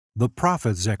The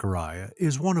prophet Zechariah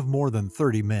is one of more than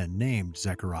 30 men named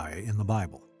Zechariah in the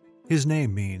Bible. His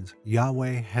name means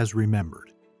Yahweh has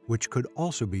remembered, which could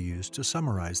also be used to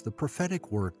summarize the prophetic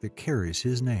work that carries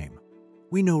his name.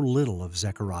 We know little of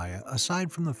Zechariah aside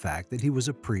from the fact that he was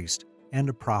a priest and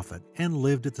a prophet and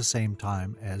lived at the same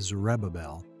time as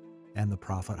Zerubbabel and the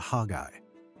prophet Haggai.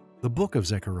 The book of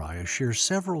Zechariah shares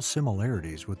several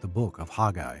similarities with the book of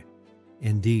Haggai.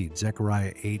 Indeed,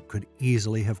 Zechariah 8 could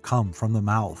easily have come from the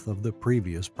mouth of the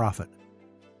previous prophet.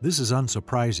 This is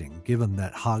unsurprising given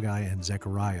that Haggai and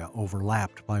Zechariah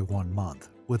overlapped by 1 month,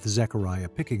 with Zechariah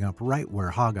picking up right where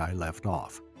Haggai left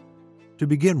off. To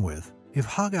begin with, if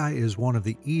Haggai is one of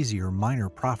the easier minor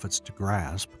prophets to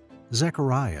grasp,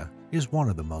 Zechariah is one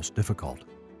of the most difficult.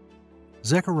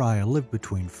 Zechariah lived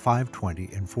between 520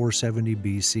 and 470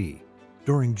 BC,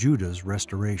 during Judah's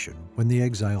restoration when the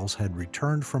exiles had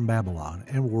returned from Babylon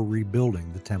and were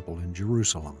rebuilding the temple in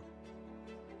Jerusalem.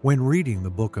 When reading the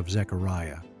book of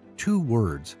Zechariah, 2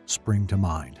 words spring to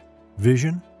mind: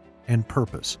 vision and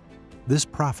purpose. This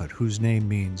prophet, whose name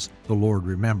means "the Lord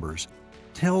remembers,"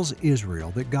 tells Israel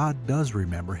that God does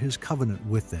remember his covenant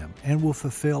with them and will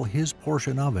fulfill his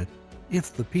portion of it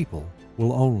if the people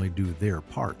will only do their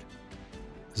part.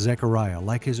 Zechariah,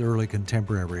 like his early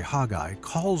contemporary Haggai,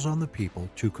 calls on the people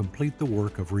to complete the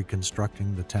work of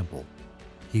reconstructing the temple.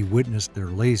 He witnessed their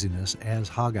laziness as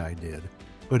Haggai did,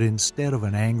 but instead of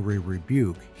an angry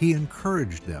rebuke, he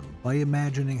encouraged them by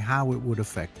imagining how it would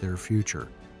affect their future.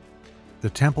 The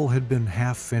temple had been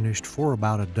half finished for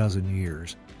about a dozen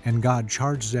years, and God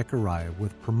charged Zechariah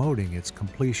with promoting its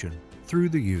completion through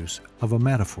the use of a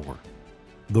metaphor.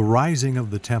 The rising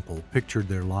of the temple pictured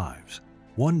their lives.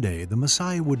 One day the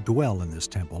Messiah would dwell in this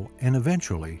temple and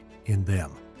eventually in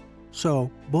them. So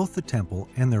both the temple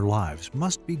and their lives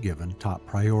must be given top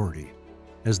priority.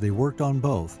 As they worked on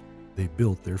both, they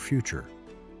built their future.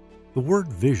 The word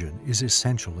vision is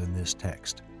essential in this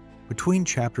text. Between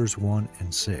chapters 1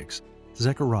 and 6,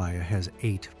 Zechariah has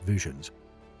 8 visions.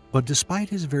 But despite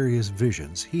his various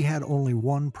visions, he had only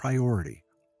one priority.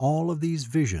 All of these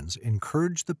visions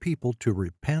encouraged the people to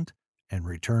repent and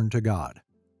return to God.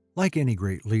 Like any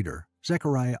great leader,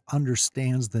 Zechariah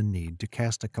understands the need to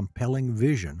cast a compelling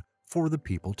vision for the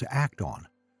people to act on.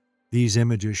 These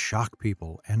images shock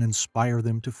people and inspire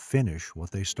them to finish what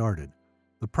they started.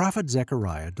 The prophet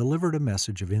Zechariah delivered a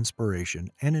message of inspiration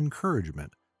and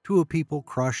encouragement to a people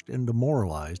crushed and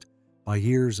demoralized by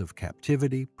years of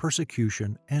captivity,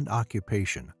 persecution, and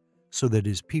occupation, so that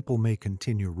his people may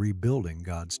continue rebuilding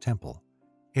God's temple.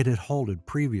 It had halted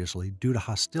previously due to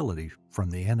hostility from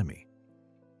the enemy.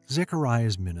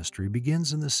 Zechariah's ministry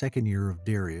begins in the 2nd year of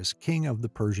Darius, king of the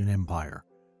Persian Empire.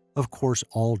 Of course,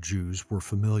 all Jews were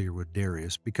familiar with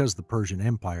Darius because the Persian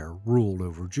Empire ruled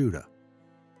over Judah.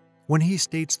 When he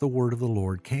states the word of the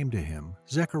Lord came to him,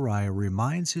 Zechariah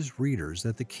reminds his readers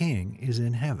that the king is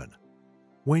in heaven.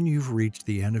 When you've reached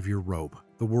the end of your rope,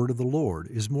 the word of the Lord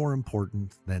is more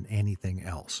important than anything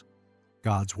else.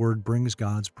 God's word brings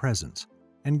God's presence,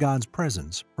 and God's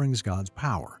presence brings God's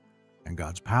power, and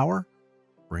God's power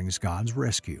brings God's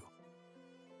rescue.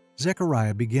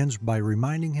 Zechariah begins by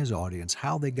reminding his audience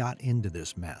how they got into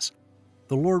this mess.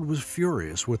 The Lord was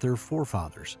furious with their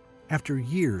forefathers. After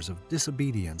years of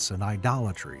disobedience and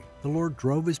idolatry, the Lord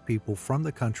drove his people from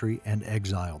the country and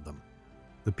exiled them.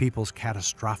 The people's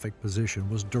catastrophic position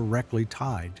was directly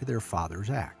tied to their fathers'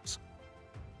 acts.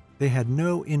 They had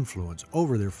no influence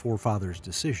over their forefathers'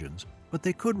 decisions, but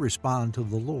they could respond to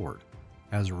the Lord.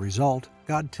 As a result,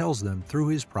 God tells them through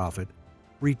his prophet,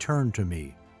 "Return to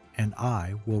me, and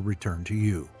I will return to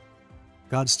you."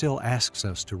 God still asks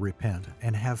us to repent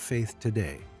and have faith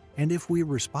today, and if we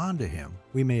respond to him,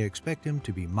 we may expect him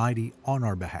to be mighty on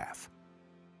our behalf.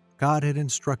 God had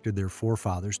instructed their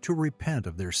forefathers to repent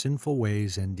of their sinful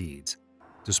ways and deeds.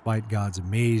 Despite God's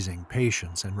amazing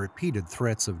patience and repeated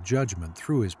threats of judgment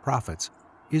through his prophets,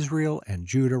 Israel and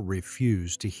Judah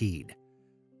refused to heed.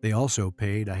 They also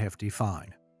paid a hefty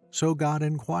fine. So God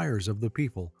inquires of the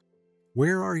people,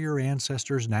 "Where are your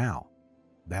ancestors now?"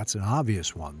 That's an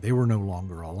obvious one. They were no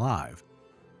longer alive.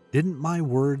 "Didn't my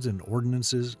words and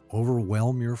ordinances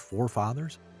overwhelm your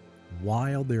forefathers?"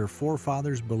 While their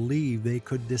forefathers believed they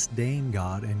could disdain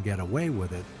God and get away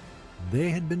with it, they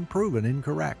had been proven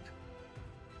incorrect.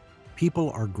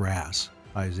 People are grass,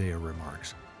 Isaiah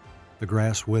remarks. The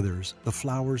grass withers, the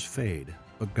flowers fade,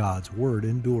 but God's word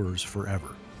endures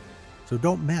forever. So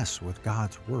don't mess with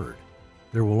God's word.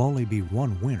 There will only be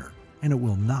one winner, and it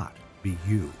will not be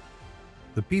you.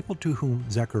 The people to whom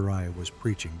Zechariah was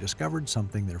preaching discovered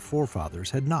something their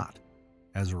forefathers had not.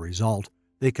 As a result,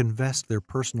 they confessed their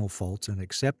personal faults and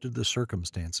accepted the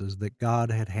circumstances that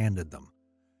God had handed them.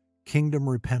 Kingdom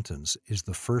repentance is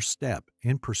the first step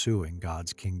in pursuing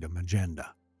God's kingdom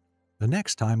agenda. The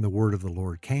next time the word of the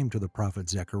Lord came to the prophet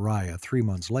Zechariah 3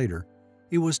 months later,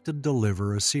 it was to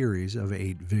deliver a series of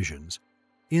 8 visions.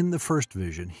 In the first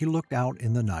vision, he looked out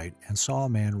in the night and saw a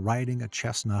man riding a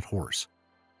chestnut horse.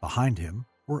 Behind him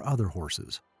were other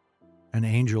horses. An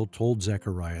angel told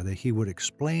Zechariah that he would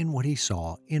explain what he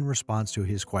saw in response to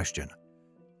his question.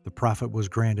 The prophet was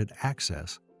granted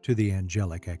access to the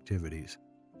angelic activities.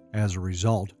 As a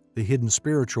result, the hidden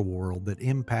spiritual world that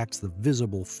impacts the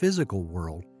visible physical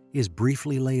world is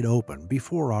briefly laid open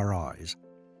before our eyes.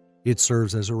 It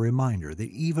serves as a reminder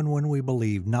that even when we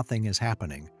believe nothing is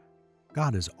happening,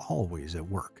 God is always at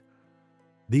work.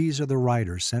 These are the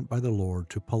riders sent by the Lord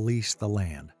to police the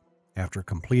land. After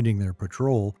completing their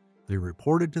patrol, they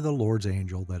reported to the Lord's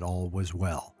angel that all was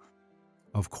well.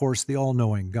 Of course, the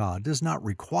all-knowing God does not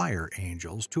require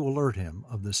angels to alert him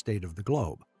of the state of the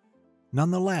globe.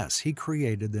 Nonetheless, he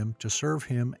created them to serve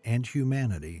him and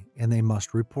humanity, and they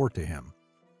must report to him.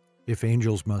 If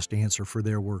angels must answer for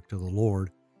their work to the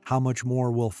Lord, how much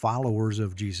more will followers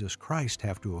of Jesus Christ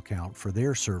have to account for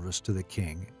their service to the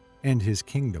King and his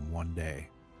kingdom one day?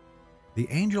 The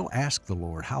angel asked the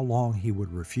Lord how long he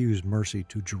would refuse mercy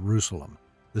to Jerusalem,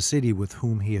 the city with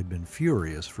whom he had been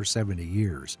furious for 70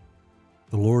 years.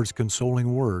 The Lord's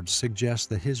consoling words suggest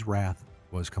that his wrath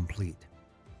was complete.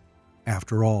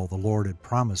 After all, the Lord had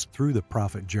promised through the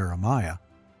prophet Jeremiah,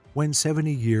 "When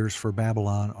 70 years for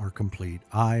Babylon are complete,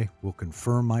 I will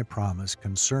confirm my promise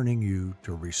concerning you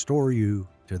to restore you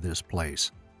to this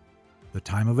place." The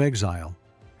time of exile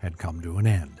had come to an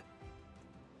end.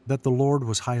 That the Lord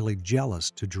was highly jealous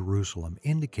to Jerusalem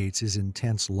indicates his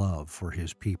intense love for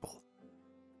his people.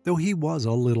 Though he was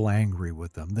a little angry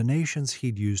with them, the nations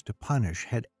he'd used to punish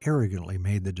had arrogantly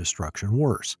made the destruction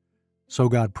worse. So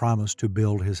God promised to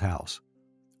build his house.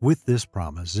 With this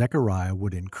promise, Zechariah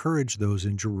would encourage those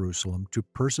in Jerusalem to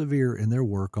persevere in their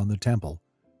work on the temple,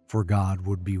 for God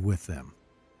would be with them.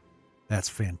 That's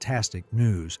fantastic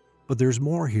news, but there's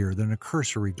more here than a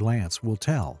cursory glance will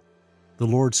tell. The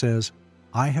Lord says,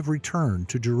 "I have returned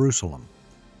to Jerusalem,"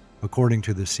 according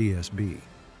to the CSB.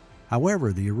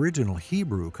 However, the original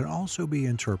Hebrew can also be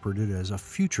interpreted as a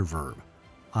future verb,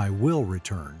 "I will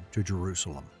return to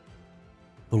Jerusalem."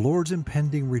 The Lord's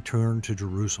impending return to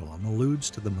Jerusalem alludes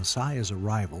to the Messiah's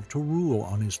arrival to rule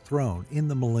on his throne in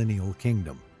the millennial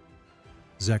kingdom.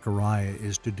 Zechariah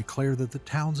is to declare that the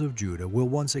towns of Judah will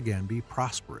once again be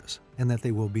prosperous and that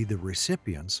they will be the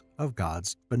recipients of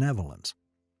God's benevolence.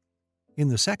 In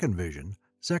the second vision,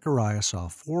 Zechariah saw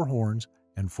 4 horns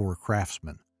and 4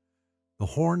 craftsmen. The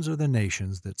horns are the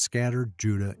nations that scattered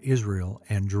Judah, Israel,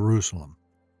 and Jerusalem.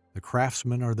 The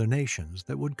craftsmen are the nations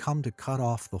that would come to cut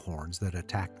off the horns that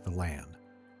attacked the land.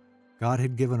 God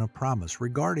had given a promise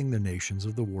regarding the nations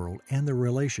of the world and their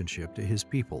relationship to his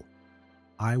people.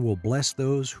 "I will bless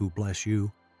those who bless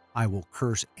you. I will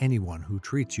curse anyone who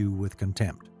treats you with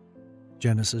contempt."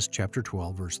 Genesis chapter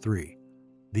 12, verse 3.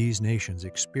 These nations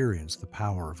experienced the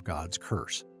power of God's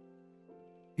curse.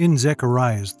 In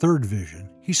Zechariah's third vision,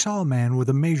 he saw a man with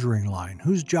a measuring line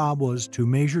whose job was to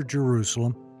measure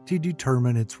Jerusalem to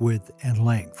determine its width and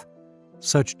length.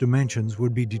 Such dimensions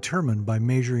would be determined by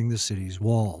measuring the city's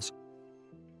walls.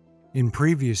 In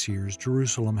previous years,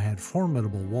 Jerusalem had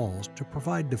formidable walls to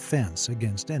provide defense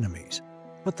against enemies,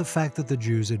 but the fact that the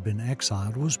Jews had been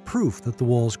exiled was proof that the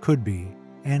walls could be,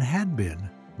 and had been,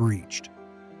 breached.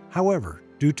 However,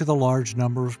 due to the large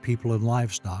number of people and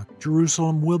livestock,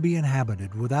 Jerusalem will be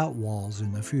inhabited without walls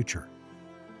in the future.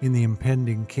 In the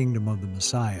impending kingdom of the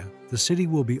Messiah, the city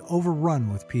will be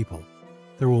overrun with people.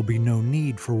 There will be no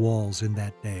need for walls in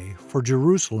that day, for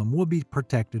Jerusalem will be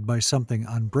protected by something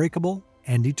unbreakable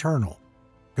and eternal.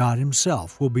 God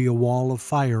himself will be a wall of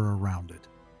fire around it,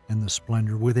 and the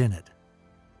splendor within it.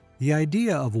 The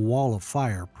idea of a wall of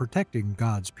fire protecting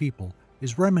God's people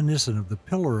is reminiscent of the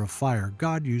pillar of fire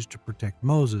God used to protect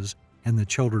Moses and the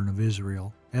children of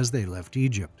Israel as they left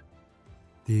Egypt.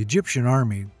 The Egyptian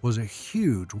army was a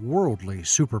huge worldly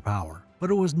superpower,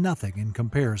 but it was nothing in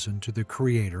comparison to the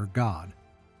Creator God.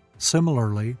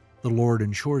 Similarly, the Lord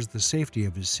ensures the safety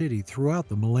of his city throughout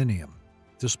the millennium.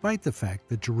 Despite the fact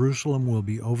that Jerusalem will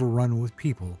be overrun with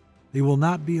people, they will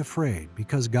not be afraid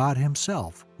because God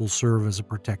himself will serve as a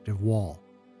protective wall.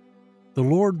 The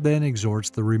Lord then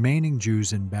exhorts the remaining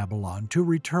Jews in Babylon to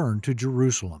return to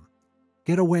Jerusalem.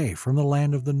 Get away from the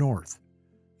land of the north.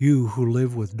 You who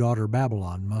live with daughter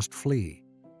Babylon must flee.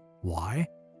 Why?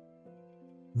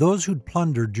 Those who'd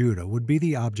plundered Judah would be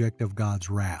the object of God's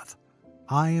wrath.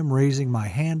 I am raising my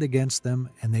hand against them,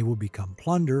 and they will become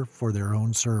plunder for their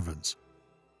own servants.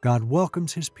 God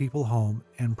welcomes His people home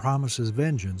and promises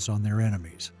vengeance on their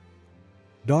enemies.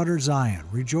 Daughter Zion,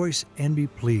 rejoice and be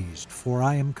pleased, for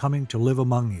I am coming to live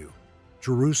among you.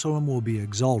 Jerusalem will be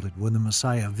exalted when the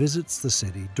Messiah visits the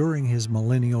city during His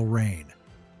millennial reign.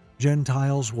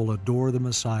 Gentiles will adore the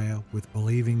Messiah with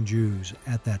believing Jews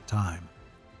at that time.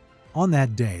 On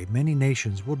that day, many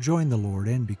nations will join the Lord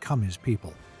and become His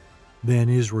people. Then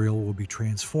Israel will be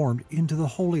transformed into the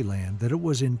Holy Land that it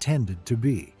was intended to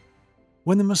be.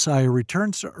 When the Messiah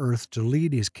returns to earth to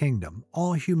lead His kingdom,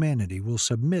 all humanity will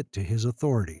submit to His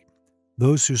authority.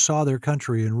 Those who saw their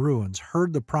country in ruins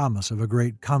heard the promise of a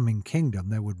great coming kingdom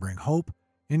that would bring hope,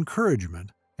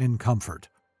 encouragement, and comfort.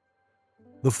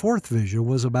 The fourth vision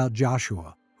was about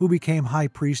Joshua, who became high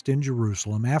priest in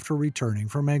Jerusalem after returning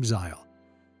from exile.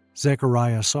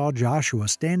 Zechariah saw Joshua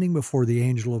standing before the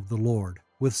angel of the Lord,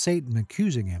 with Satan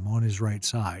accusing him on his right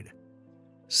side.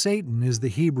 Satan is the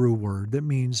Hebrew word that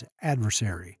means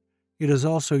adversary. It is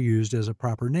also used as a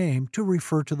proper name to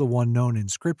refer to the one known in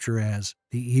Scripture as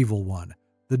the evil one,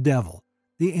 the devil,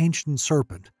 the ancient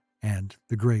serpent, and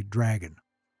the great dragon.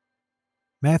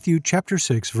 Matthew chapter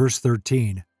 6, verse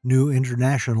 13, New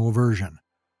International Version.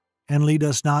 And lead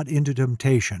us not into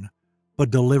temptation,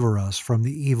 but deliver us from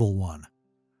the evil one.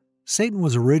 Satan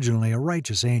was originally a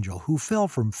righteous angel who fell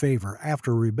from favor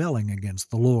after rebelling against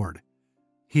the Lord.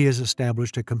 He has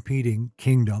established a competing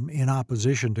kingdom in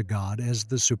opposition to God as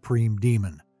the supreme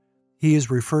demon. He is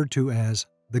referred to as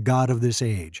the God of this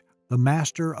age, the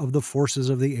master of the forces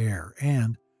of the air,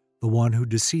 and the one who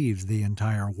deceives the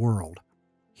entire world.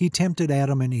 He tempted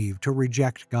Adam and Eve to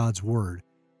reject God's word,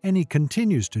 and he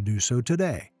continues to do so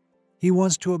today. He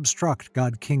wants to obstruct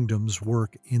God's kingdom's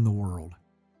work in the world.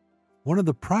 One of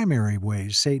the primary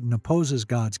ways Satan opposes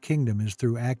God's kingdom is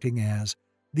through acting as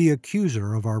the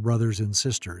accuser of our brothers and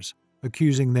sisters,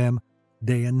 accusing them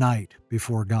day and night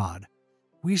before God.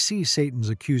 We see Satan's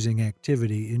accusing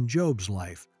activity in Job's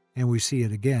life, and we see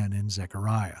it again in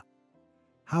Zechariah.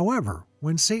 However,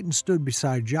 when Satan stood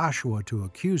beside Joshua to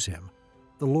accuse him,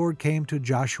 the Lord came to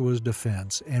Joshua's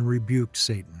defense and rebuked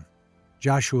Satan.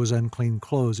 Joshua's unclean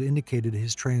clothes indicated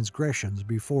his transgressions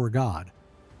before God,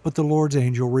 but the Lord's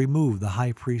angel removed the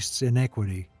high priest's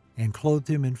iniquity and clothed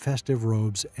him in festive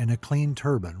robes and a clean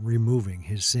turban, removing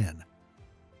his sin.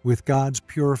 With God's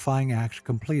purifying act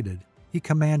completed, He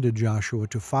commanded Joshua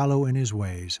to follow in His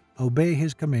ways, obey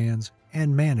His commands,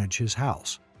 and manage His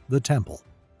house, the temple.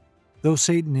 Though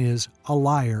Satan is a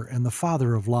liar and the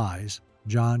father of lies,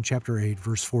 John chapter 8,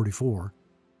 verse 44,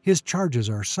 his charges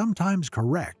are sometimes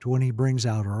correct when he brings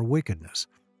out our wickedness.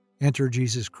 Enter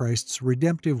Jesus Christ's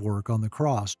redemptive work on the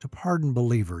cross to pardon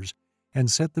believers and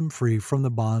set them free from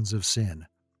the bonds of sin.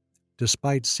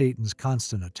 Despite Satan's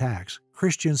constant attacks,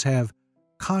 Christians have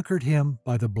conquered him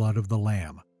by the blood of the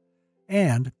Lamb.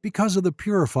 And because of the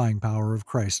purifying power of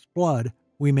Christ's blood,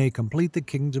 we may complete the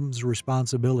kingdom's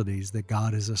responsibilities that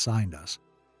God has assigned us.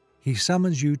 He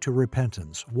summons you to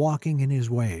repentance, walking in His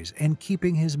ways, and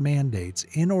keeping His mandates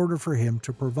in order for Him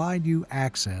to provide you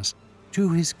access to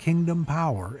His kingdom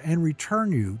power and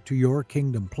return you to your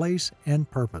kingdom place and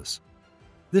purpose.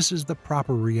 This is the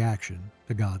proper reaction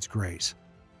to God's grace.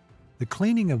 The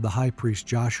cleaning of the high priest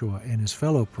Joshua and his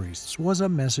fellow priests was a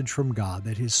message from God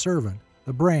that His servant,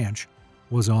 the branch,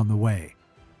 was on the way.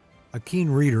 A keen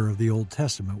reader of the Old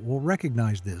Testament will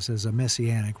recognize this as a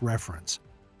messianic reference.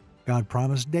 God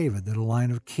promised David that a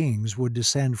line of kings would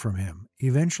descend from him,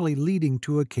 eventually leading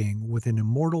to a king with an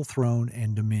immortal throne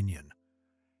and dominion.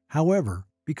 However,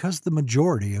 because the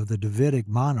majority of the Davidic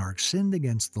monarchs sinned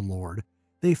against the Lord,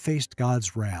 they faced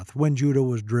God's wrath when Judah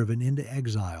was driven into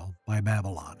exile by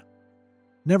Babylon.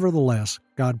 Nevertheless,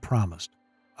 God promised,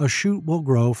 "A shoot will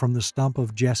grow from the stump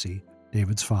of Jesse,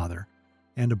 David's father,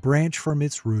 and a branch from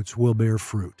its roots will bear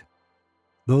fruit."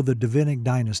 Though the Davidic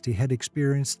dynasty had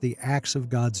experienced the acts of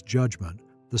God's judgment,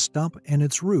 the stump and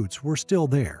its roots were still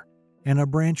there, and a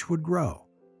branch would grow,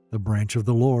 the branch of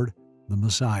the Lord, the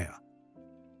Messiah.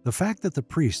 The fact that the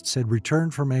priests had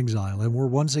returned from exile and were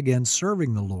once again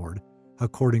serving the Lord,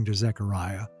 according to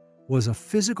Zechariah, was a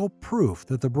physical proof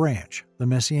that the branch, the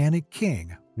Messianic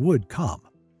king, would come.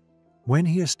 When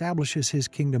He establishes His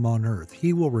kingdom on earth,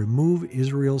 He will remove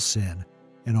Israel's sin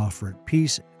and offer it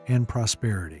peace and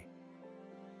prosperity.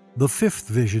 The fifth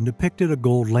vision depicted a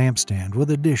gold lampstand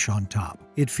with a dish on top.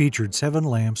 It featured 7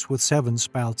 lamps with 7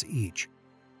 spouts each.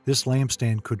 This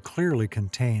lampstand could clearly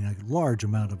contain a large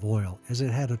amount of oil, as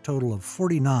it had a total of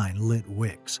 49 lit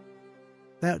wicks.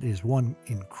 That is one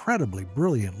incredibly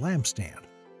brilliant lampstand.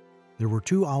 There were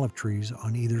 2 olive trees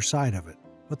on either side of it,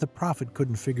 but the prophet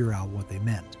couldn't figure out what they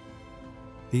meant.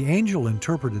 The angel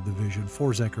interpreted the vision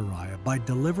for Zechariah by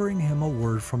delivering him a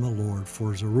word from the Lord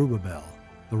for Zerubbabel,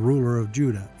 the ruler of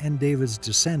Judah and David's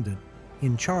descendant,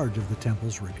 in charge of the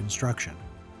temple's reconstruction.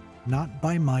 Not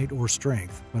by might or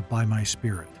strength, but by my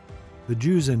Spirit. The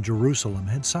Jews in Jerusalem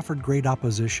had suffered great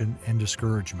opposition and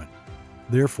discouragement.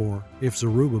 Therefore, if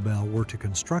Zerubbabel were to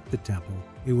construct the temple,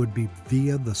 it would be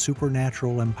via the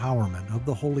supernatural empowerment of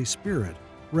the Holy Spirit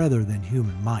rather than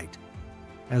human might.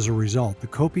 As a result, the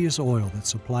copious oil that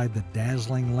supplied the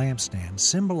dazzling lampstand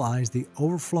symbolized the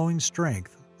overflowing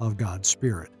strength of God's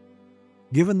Spirit.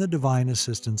 Given the divine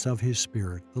assistance of His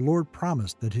Spirit, the Lord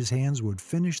promised that His hands would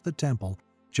finish the temple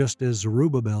just as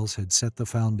Zerubbabel's had set the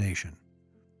foundation.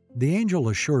 The angel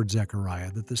assured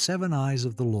Zechariah that the 7 eyes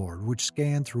of the Lord, which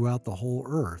scan throughout the whole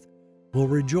earth, will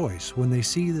rejoice when they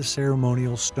see the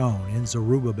ceremonial stone in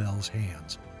Zerubbabel's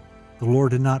hands. The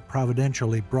Lord had not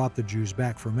providentially brought the Jews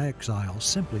back from exile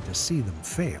simply to see them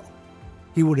fail.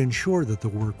 He would ensure that the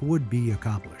work would be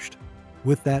accomplished.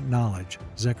 With that knowledge,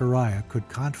 Zechariah could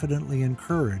confidently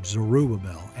encourage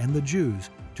Zerubbabel and the Jews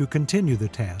to continue the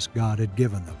task God had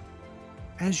given them.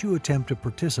 As you attempt to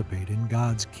participate in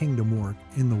God's kingdom work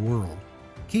in the world,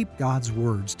 keep God's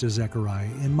words to Zechariah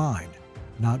in mind,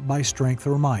 not by strength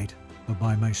or might, but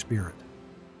by my Spirit.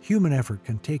 Human effort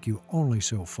can take you only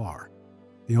so far.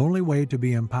 The only way to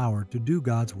be empowered to do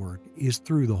God's work is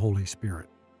through the Holy Spirit.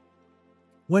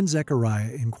 When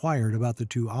Zechariah inquired about the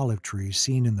 2 olive trees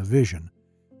seen in the vision,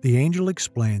 the angel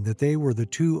explained that they were the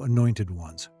 2 anointed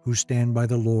ones who stand by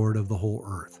the Lord of the whole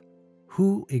earth.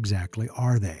 Who exactly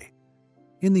are they?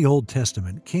 In the Old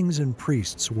Testament, kings and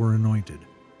priests were anointed.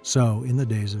 So, in the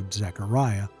days of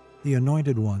Zechariah, the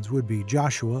anointed ones would be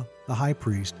Joshua, the high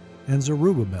priest, and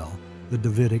Zerubbabel, the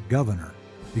Davidic governor,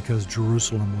 because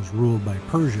Jerusalem was ruled by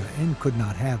Persia and could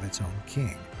not have its own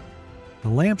king. The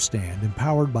lampstand,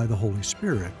 empowered by the Holy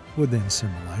Spirit, would then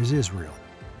symbolize Israel.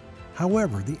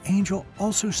 However, the angel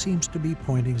also seems to be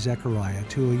pointing Zechariah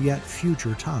to a yet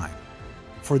future time.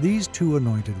 For these 2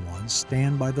 anointed ones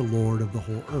stand by the Lord of the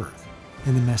whole earth.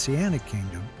 In the Messianic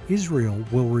kingdom, Israel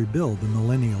will rebuild the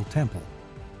millennial temple.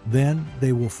 Then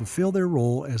they will fulfill their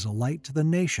role as a light to the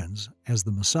nations as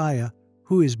the Messiah,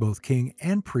 who is both king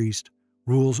and priest,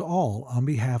 rules all on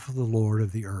behalf of the Lord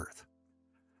of the earth.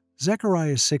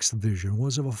 Zechariah's 6th vision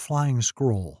was of a flying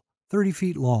scroll, 30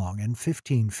 feet long and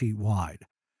 15 feet wide.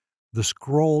 The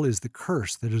scroll is the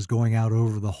curse that is going out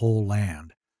over the whole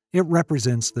land. It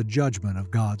represents the judgment of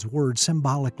God's word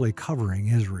symbolically covering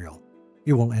Israel.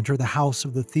 It will enter the house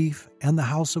of the thief and the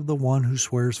house of the one who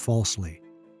swears falsely.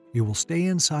 It will stay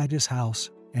inside his house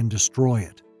and destroy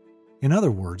it. In other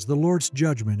words, the Lord's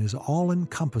judgment is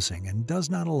all-encompassing and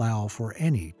does not allow for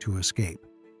any to escape.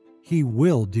 He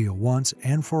will deal once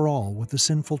and for all with the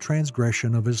sinful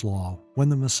transgression of His law when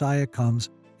the Messiah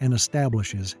comes and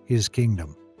establishes His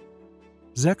kingdom.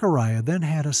 Zechariah then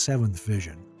had a 7th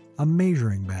vision, a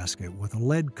measuring basket with a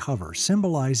lead cover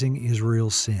symbolizing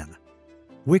Israel's sin.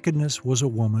 Wickedness was a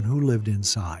woman who lived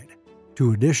inside.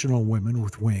 2 additional women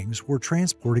with wings were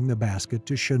transporting the basket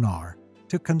to Shinar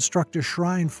to construct a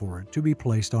shrine for it to be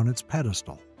placed on its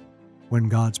pedestal. When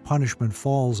God's punishment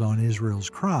falls on Israel's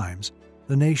crimes,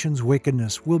 the nation's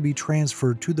wickedness will be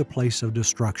transferred to the place of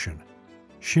destruction,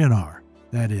 Shinar,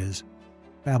 that is,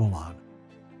 Babylon.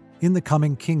 In the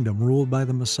coming kingdom ruled by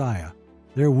the Messiah,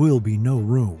 there will be no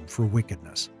room for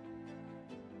wickedness.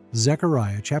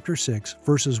 Zechariah chapter 6,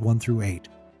 verses 1 through 8.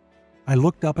 I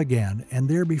looked up again, and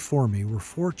there before me were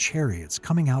 4 chariots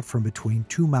coming out from between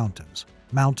 2 mountains,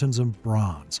 mountains of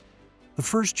bronze. The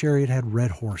first chariot had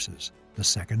red horses, the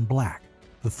second black,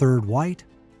 the third white,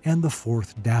 and the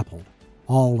fourth dappled,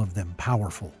 all of them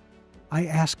powerful. I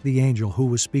asked the angel who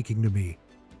was speaking to me,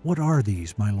 "What are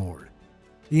these, my Lord?"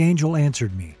 The angel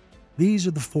answered me, "These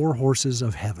are the 4 horses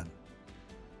of heaven,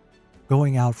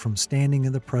 going out from standing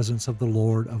in the presence of the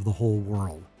Lord of the whole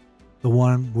world. The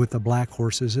one with the black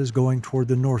horses is going toward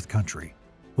the north country,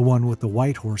 the one with the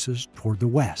white horses toward the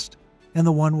west, and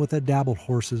the one with the dappled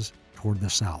horses toward the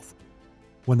south."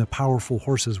 When the powerful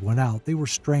horses went out, they were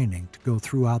straining to go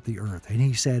throughout the earth, and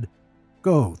he said,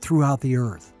 "Go throughout the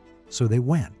earth." So they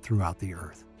went throughout the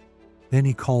earth. Then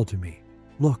he called to me,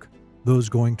 "Look, those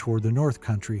going toward the north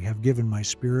country have given my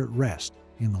Spirit rest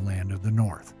in the land of the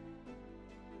north."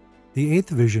 The 8th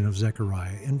vision of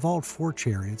Zechariah involved 4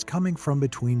 chariots coming from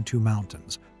between 2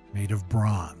 mountains, made of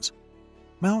bronze.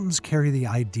 Mountains carry the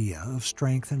idea of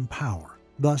strength and power.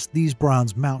 Thus, these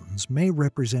bronze mountains may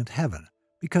represent heaven,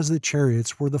 because the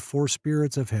chariots were the 4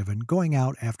 spirits of heaven going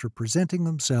out after presenting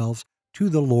themselves to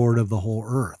the Lord of the whole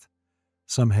earth.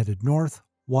 Some headed north,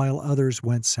 while others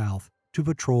went south to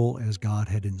patrol as God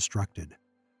had instructed.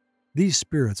 These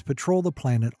spirits patrol the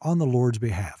planet on the Lord's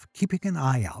behalf, keeping an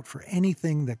eye out for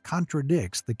anything that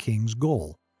contradicts the king's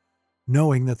goal.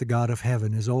 Knowing that the God of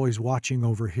heaven is always watching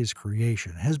over his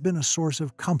creation has been a source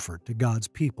of comfort to God's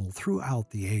people throughout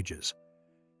the ages.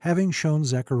 Having shown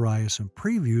Zechariah some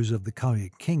previews of the coming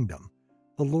kingdom,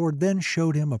 the Lord then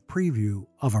showed him a preview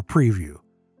of a preview.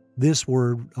 This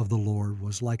word of the Lord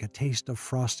was like a taste of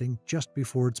frosting just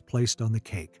before it's placed on the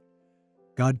cake.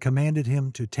 God commanded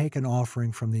him to take an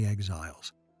offering from the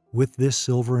exiles. With this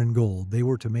silver and gold, they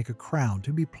were to make a crown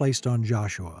to be placed on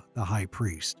Joshua, the high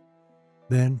priest.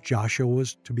 Then Joshua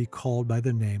was to be called by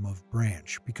the name of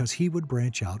Branch, because he would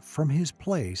branch out from his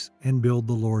place and build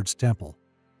the Lord's temple.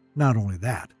 Not only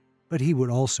that, but he would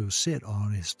also sit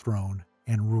on his throne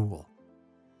and rule.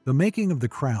 The making of the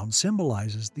crown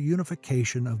symbolizes the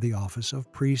unification of the office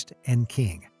of priest and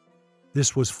king.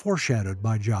 This was foreshadowed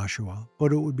by Joshua,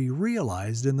 but it would be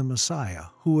realized in the Messiah,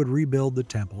 who would rebuild the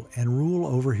temple and rule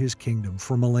over his kingdom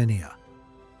for millennia.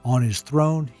 On his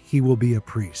throne, he will be a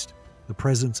priest. The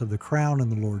presence of the crown in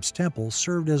the Lord's temple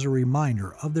served as a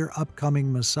reminder of their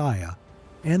upcoming Messiah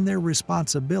and their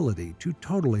responsibility to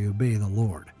totally obey the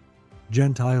Lord.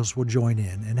 Gentiles will join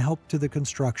in and help to the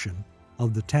construction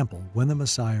of the temple when the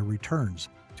Messiah returns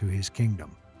to his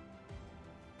kingdom.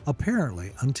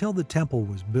 Apparently, until the temple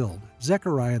was built,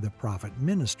 Zechariah the prophet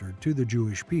ministered to the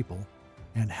Jewish people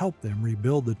and helped them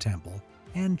rebuild the temple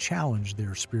and challenged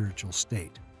their spiritual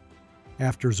state.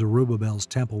 After Zerubbabel's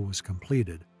temple was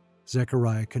completed,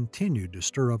 Zechariah continued to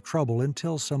stir up trouble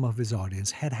until some of his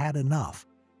audience had had enough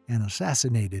and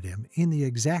assassinated him in the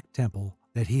exact temple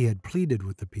that he had pleaded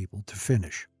with the people to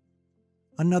finish.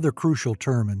 Another crucial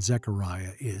term in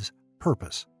Zechariah is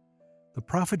purpose. The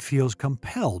prophet feels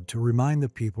compelled to remind the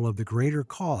people of the greater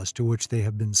cause to which they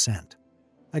have been sent.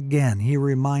 Again, he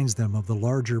reminds them of the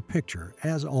larger picture,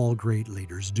 as all great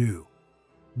leaders do.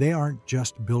 They aren't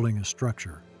just building a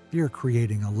structure, they are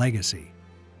creating a legacy.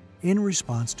 In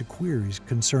response to queries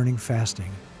concerning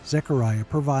fasting, Zechariah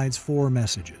provides 4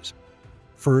 messages.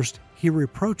 First, he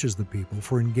reproaches the people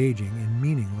for engaging in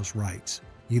meaningless rites.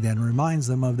 He then reminds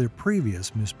them of their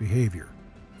previous misbehavior.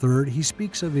 Third, he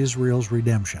speaks of Israel's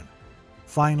redemption.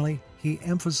 Finally, he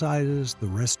emphasizes the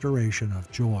restoration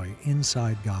of joy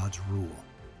inside God's rule.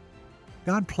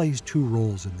 God plays 2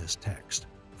 roles in this text.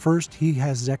 First, he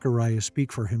has Zechariah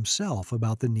speak for himself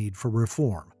about the need for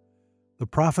reform. The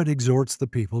prophet exhorts the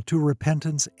people to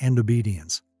repentance and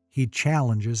obedience. He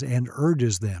challenges and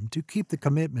urges them to keep the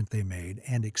commitment they made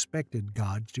and expected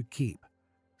God to keep.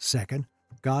 Second,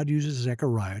 God uses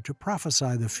Zechariah to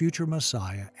prophesy the future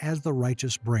Messiah as the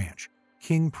righteous branch,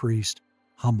 king-priest,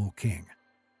 humble king,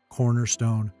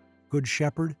 cornerstone, good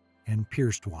shepherd, and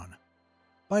pierced one.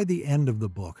 By the end of the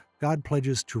book, God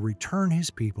pledges to return his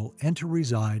people and to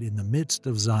reside in the midst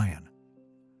of Zion.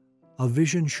 A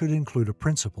vision should include a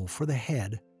principle for the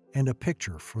head and a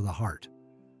picture for the heart.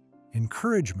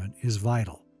 Encouragement is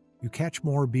vital. You catch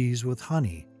more bees with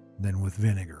honey than with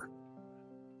vinegar.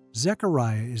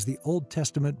 Zechariah is the Old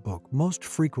Testament book most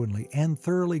frequently and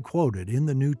thoroughly quoted in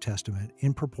the New Testament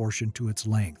in proportion to its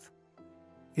length.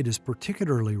 It is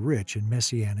particularly rich in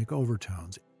messianic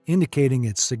overtones, indicating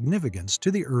its significance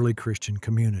to the early Christian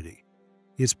community.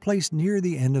 Its place near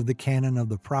the end of the canon of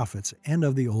the prophets and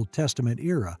of the Old Testament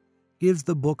era gives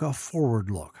the book a forward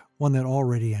look, one that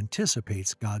already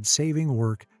anticipates God's saving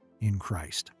work in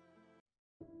Christ.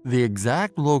 The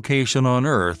exact location on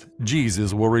earth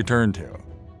Jesus will return to.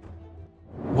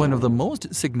 One of the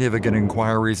most significant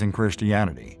inquiries in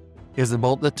Christianity is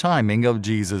about the timing of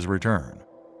Jesus' return.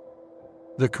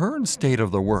 The current state of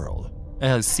the world,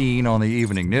 as seen on the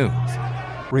evening news,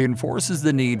 reinforces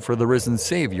the need for the risen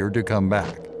Savior to come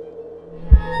back.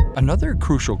 Another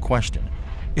crucial question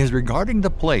is regarding the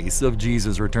place of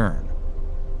Jesus' return.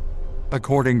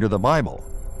 According to the Bible,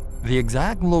 the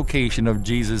exact location of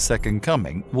Jesus' second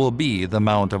coming will be the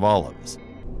Mount of Olives.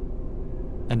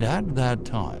 And at that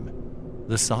time,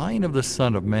 the sign of the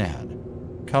Son of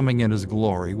Man, coming in his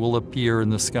glory, will appear in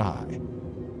the sky.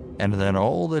 And then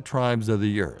all the tribes of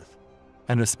the earth,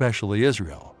 and especially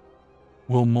Israel,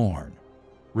 will mourn,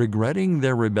 regretting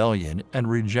their rebellion and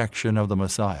rejection of the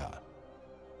Messiah.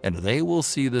 And they will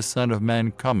see the Son of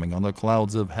Man coming on the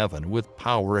clouds of heaven with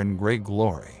power and great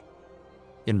glory,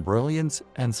 in brilliance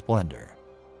and splendor.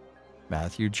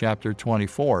 Matthew chapter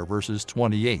 24, verses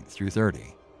 28 through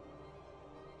 30.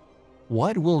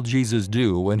 What will Jesus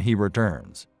do when he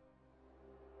returns?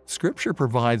 Scripture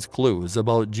provides clues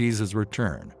about Jesus'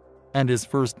 return and his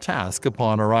first task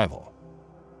upon arrival,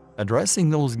 addressing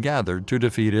those gathered to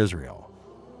defeat Israel.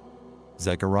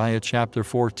 Zechariah chapter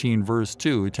 14, verse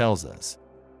 2 tells us,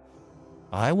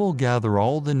 I will gather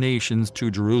all the nations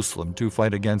to Jerusalem to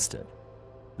fight against it.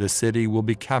 The city will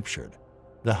be captured,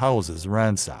 the houses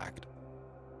ransacked.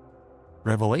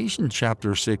 Revelation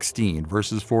chapter 16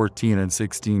 verses 14 and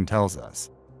 16 tells us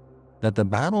that the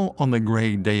battle on the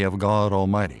great day of God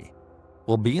Almighty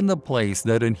will be in the place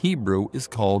that in Hebrew is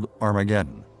called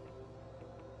Armageddon.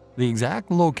 The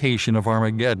exact location of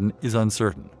Armageddon is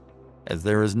uncertain, as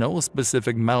there is no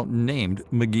specific mountain named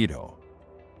Megiddo.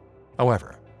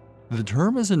 However, the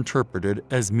term is interpreted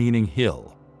as meaning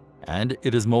hill, and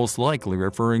it is most likely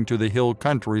referring to the hill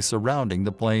country surrounding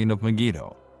the plain of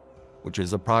Megiddo, which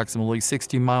is approximately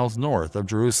 60 miles north of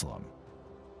Jerusalem.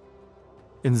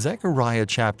 In Zechariah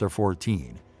chapter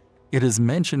 14, it is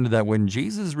mentioned that when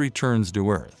Jesus returns to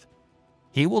earth,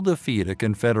 he will defeat a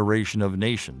confederation of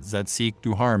nations that seek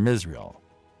to harm Israel,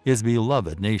 his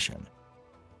beloved nation.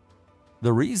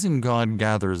 The reason God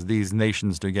gathers these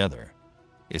nations together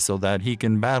is so that he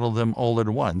can battle them all at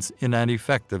once in an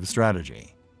effective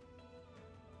strategy.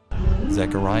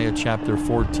 Zechariah chapter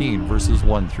 14 verses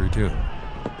 1 through 2.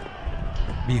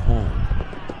 Behold,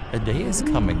 a day is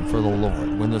coming for the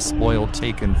Lord when the spoil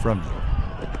taken from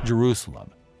you,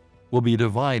 Jerusalem, will be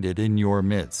divided in your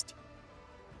midst.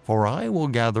 For I will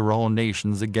gather all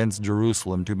nations against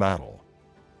Jerusalem to battle,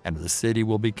 and the city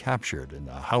will be captured, and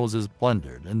the houses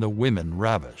plundered, and the women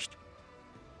ravished.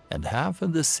 And half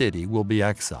of the city will be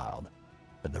exiled,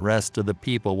 but the rest of the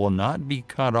people will not be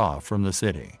cut off from the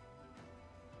city.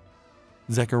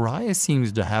 Zechariah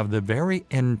seems to have the very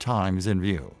end times in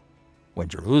view, when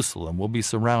Jerusalem will be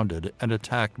surrounded and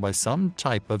attacked by some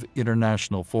type of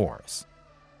international force.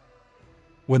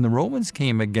 When the Romans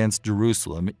came against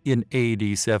Jerusalem in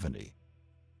AD 70,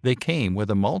 they came with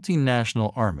a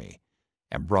multinational army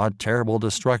and brought terrible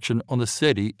destruction on the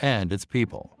city and its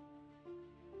people.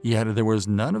 Yet there was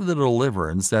none of the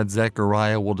deliverance that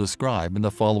Zechariah will describe in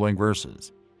the following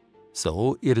verses,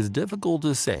 so it is difficult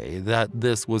to say that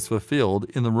this was fulfilled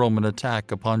in the Roman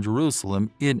attack upon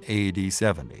Jerusalem in AD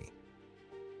 70.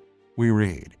 We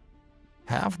read,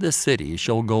 "Half the city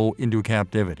shall go into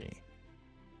captivity."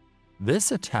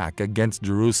 This attack against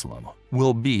Jerusalem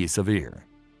will be severe,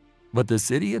 but the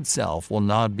city itself will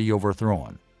not be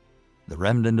overthrown. The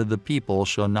remnant of the people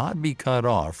shall not be cut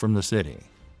off from the city.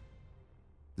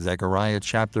 Zechariah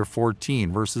chapter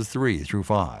 14 verses 3 through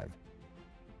 5.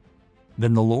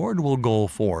 Then the Lord will go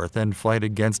forth and fight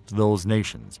against those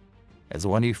nations, as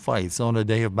when he fights on a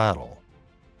day of battle.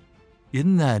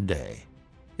 In that day,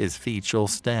 his feet shall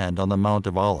stand on the Mount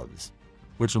of Olives,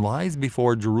 which lies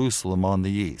before Jerusalem on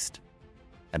the east.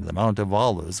 And the Mount of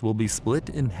Olives will be split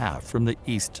in half from the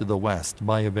east to the west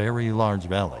by a very large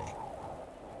valley.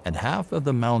 And half of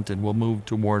the mountain will move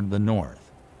toward the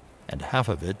north, and half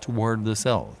of it toward the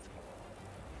south.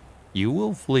 You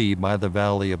will flee by the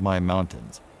valley of my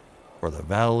mountains, for the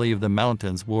valley of the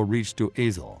mountains will reach to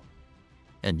Azel.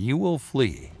 And you will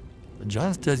flee,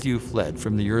 just as you fled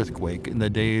from the earthquake in the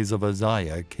days of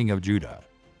Uzziah, king of Judah.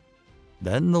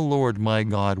 Then the Lord my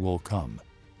God will come,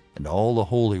 and all the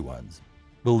holy ones,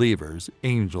 believers,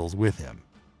 angels with him.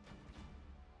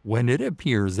 When it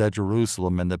appears that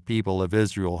Jerusalem and the people of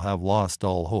Israel have lost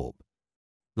all hope,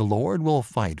 the Lord will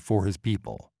fight for his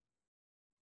people.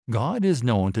 God is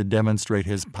known to demonstrate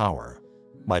his power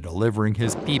by delivering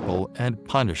his people and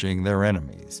punishing their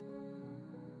enemies.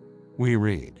 We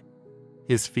read,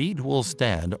 "His feet will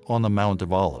stand on the Mount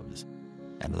of Olives,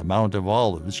 and the Mount of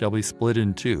Olives shall be split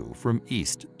in two from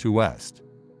east to west."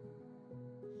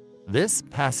 This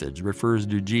passage refers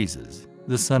to Jesus,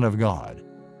 the Son of God,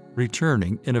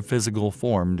 returning in a physical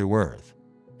form to earth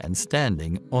and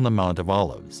standing on the Mount of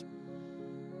Olives.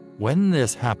 When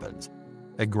this happens,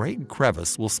 a great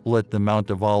crevice will split the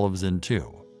Mount of Olives in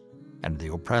two, and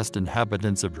the oppressed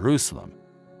inhabitants of Jerusalem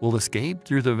will escape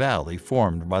through the valley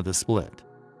formed by the split.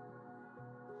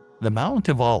 The Mount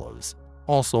of Olives,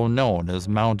 also known as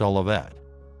Mount Olivet,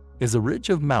 is a ridge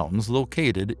of mountains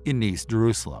located in East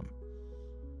Jerusalem.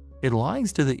 It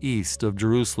lies to the east of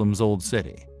Jerusalem's Old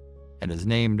City and is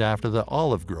named after the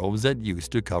olive groves that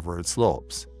used to cover its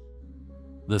slopes.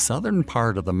 The southern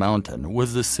part of the mountain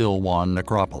was the Silwan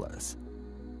necropolis,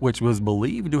 which was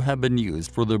believed to have been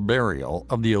used for the burial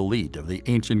of the elite of the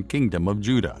ancient kingdom of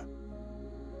Judah.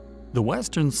 The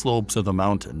western slopes of the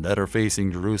mountain that are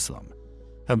facing Jerusalem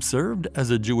have served as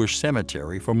a Jewish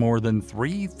cemetery for more than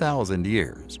 3,000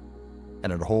 years,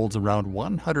 and it holds around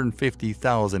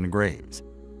 150,000 graves,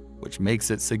 which makes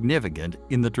it significant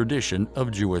in the tradition of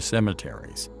Jewish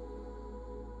cemeteries.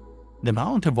 The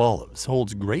Mount of Olives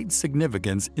holds great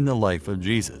significance in the life of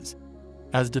Jesus,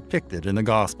 as depicted in the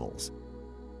Gospels.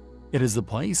 It is the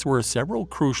place where several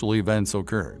crucial events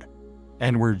occurred,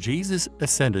 and where Jesus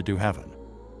ascended to heaven,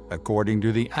 according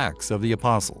to the Acts of the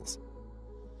Apostles.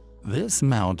 This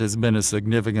mount has been a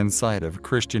significant site of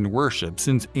Christian worship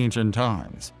since ancient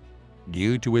times,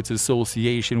 due to its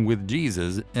association with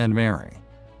Jesus and Mary.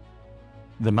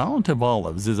 The Mount of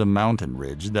Olives is a mountain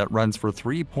ridge that runs for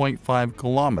 3.5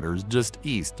 kilometers just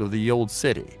east of the Old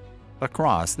City,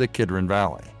 across the Kidron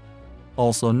Valley,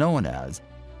 also known as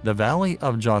the Valley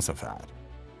of Josaphat.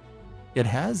 It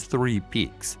has 3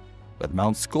 peaks, with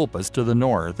Mount Scolpus to the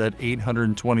north at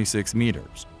 826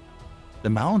 meters, the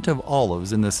Mount of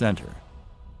Olives in the center,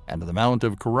 and the Mount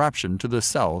of Corruption to the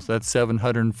south at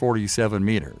 747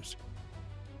 meters.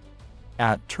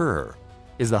 At Tur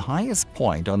is the highest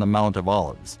point on the Mount of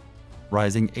Olives,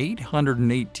 rising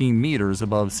 818 meters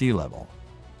above sea level.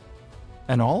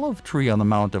 An olive tree on the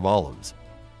Mount of Olives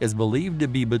is believed to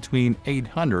be between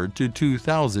 800 to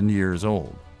 2,000 years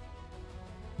old.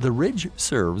 The ridge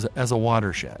serves as a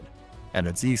watershed, and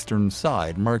its eastern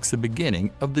side marks the beginning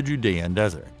of the Judean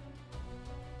desert.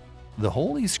 The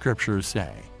Holy Scriptures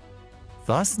say,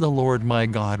 "Thus the Lord my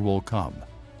God will come,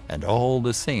 and all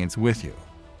the saints with you."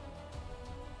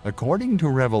 According to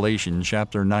Revelation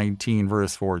chapter 19,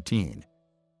 verse 14,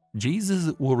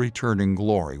 Jesus will return in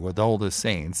glory with all the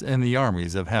saints and the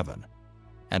armies of heaven,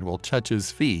 and will touch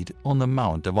his feet on the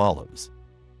Mount of Olives.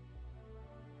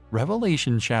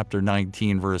 Revelation chapter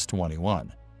 19, verse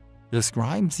 21,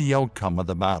 describes the outcome of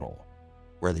the battle,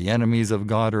 where the enemies of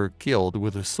God are killed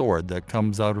with a sword that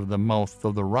comes out of the mouth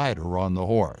of the rider on the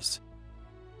horse.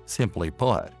 Simply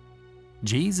put,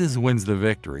 Jesus wins the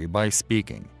victory by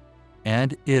speaking,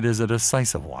 and it is a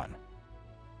decisive one.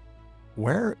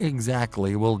 Where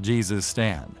exactly will Jesus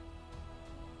stand?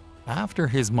 After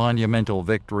his monumental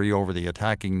victory over the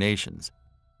attacking nations,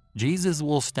 Jesus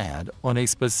will stand on a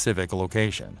specific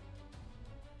location.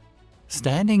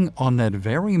 Standing on that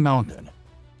very mountain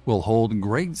will hold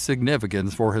great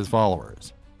significance for his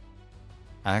followers.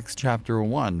 Acts chapter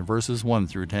 1, verses 1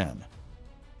 through 10.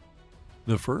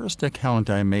 The first account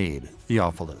I made,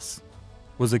 Theophilus,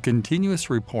 was a continuous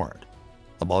report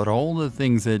about all the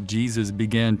things that Jesus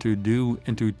began to do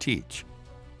and to teach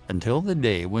until the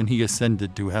day when he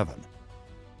ascended to heaven,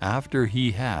 after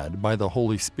he had, by the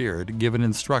Holy Spirit, given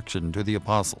instruction to the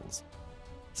apostles,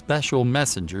 special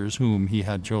messengers whom he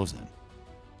had chosen.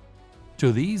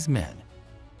 To these men,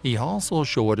 he also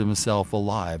showed himself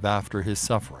alive after his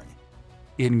suffering,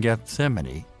 in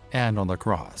Gethsemane and on the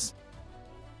cross,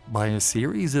 by a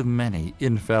series of many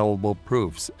infallible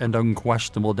proofs and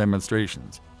unquestionable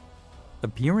demonstrations,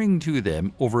 appearing to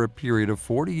them over a period of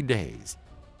 40 days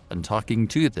and talking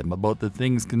to them about the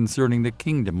things concerning the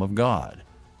kingdom of God.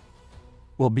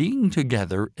 While being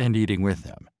together and eating with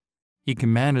them, he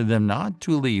commanded them not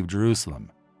to leave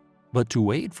Jerusalem, but to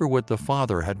wait for what the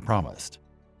Father had promised,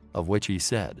 of which he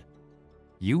said,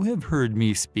 "You have heard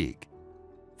me speak,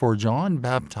 for John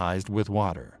baptized with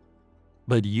water,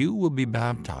 but you will be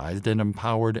baptized and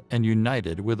empowered and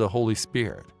united with the Holy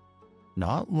Spirit,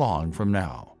 not long from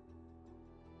now."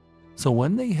 So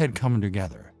when they had come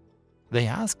together, they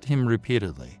asked him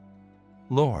repeatedly,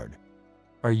 "Lord,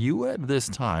 are you at this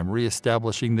time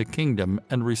reestablishing the kingdom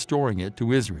and restoring it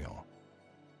to Israel?"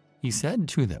 He said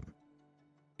to them,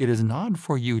 "It is not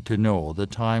for you to know the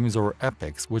times or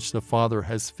epochs which the Father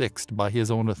has fixed by his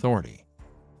own authority,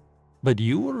 but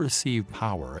you will receive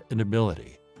power and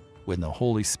ability when the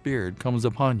Holy Spirit comes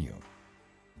upon you.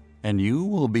 And you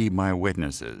will be my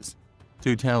witnesses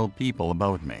to tell people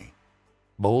about me,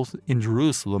 both in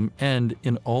Jerusalem and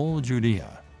in all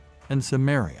Judea and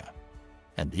Samaria,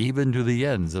 and even to the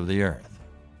ends of the earth."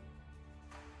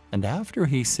 And after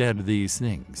he said these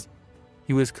things,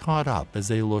 he was caught up as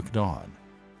they looked on,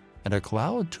 and a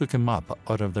cloud took him up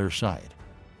out of their sight.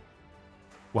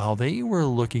 While they were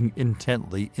looking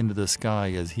intently into the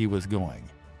sky as he was going,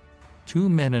 2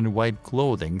 men in white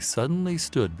clothing suddenly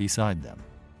stood beside them.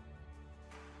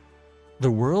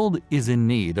 The world is in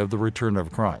need of the return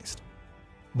of Christ,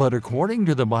 but according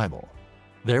to the Bible,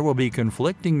 there will be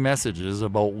conflicting messages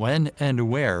about when and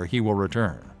where he will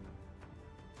return.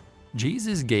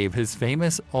 Jesus gave his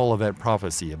famous Olivet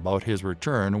prophecy about his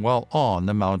return while on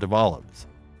the Mount of Olives.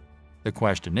 The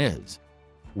question is,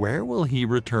 where will he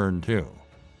return to?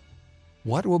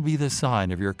 What will be the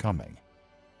sign of your coming?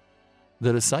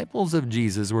 The disciples of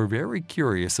Jesus were very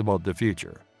curious about the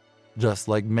future, just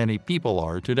like many people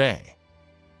are today.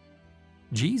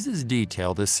 Jesus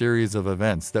detailed a series of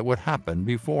events that would happen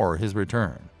before his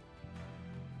return: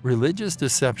 religious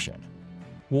deception,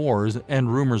 wars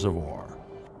and rumors of war,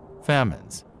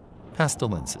 famines,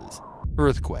 pestilences,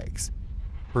 earthquakes,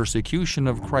 persecution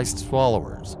of Christ's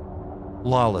followers,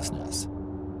 lawlessness.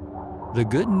 The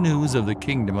good news of the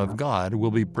kingdom of God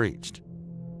will be preached.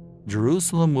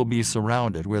 Jerusalem will be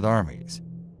surrounded with armies,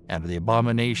 and the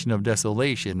abomination of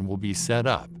desolation will be set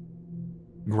up.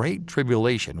 Great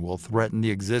tribulation will threaten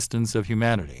the existence of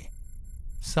humanity.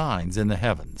 Signs in the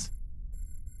heavens.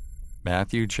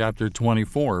 Matthew chapter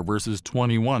 24, verses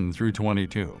 21 through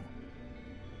 22.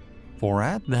 For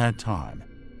at that time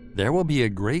there will be a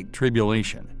great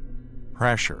tribulation,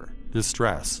 pressure,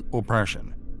 distress,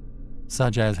 oppression,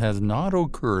 such as has not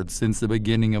occurred since the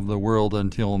beginning of the world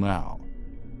until now,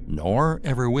 nor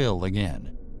ever will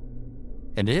again.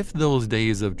 And if those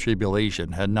days of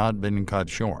tribulation had not been cut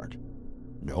short,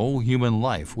 no human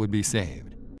life would be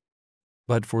saved.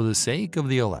 But for the sake of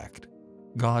the elect,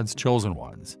 God's chosen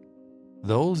ones,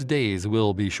 those days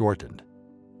will be shortened.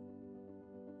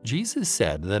 Jesus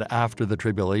said that after the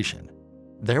tribulation,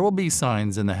 there will be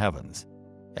signs in the heavens,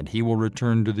 and he will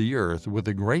return to the earth with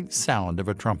the great sound of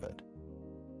a trumpet.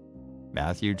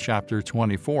 Matthew chapter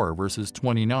 24, verses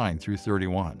 29 through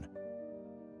 31.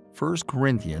 1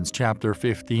 Corinthians chapter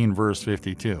 15, verse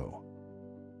 52.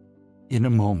 In a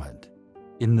moment,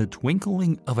 in the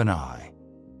twinkling of an eye,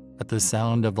 at the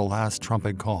sound of the last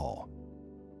trumpet call.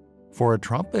 For a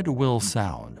trumpet will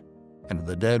sound, and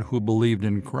the dead who believed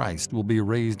in Christ will be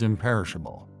raised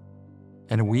imperishable,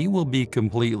 and we will be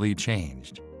completely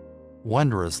changed,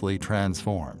 wondrously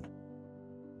transformed.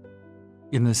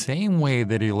 In the same way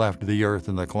that he left the earth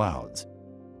in the clouds,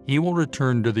 he will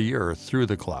return to the earth through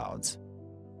the clouds.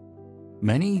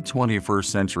 Many 21st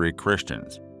century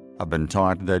Christians have been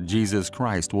taught that Jesus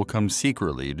Christ will come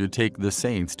secretly to take the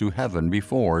saints to heaven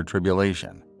before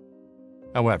tribulation.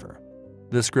 However,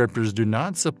 the scriptures do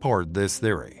not support this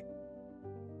theory.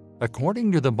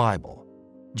 According to the Bible,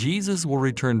 Jesus will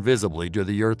return visibly to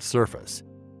the earth's surface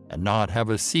and not have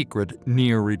a secret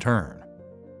near return.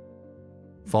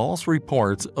 False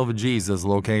reports of Jesus'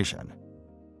 location.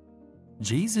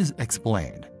 Jesus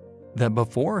explained that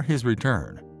before his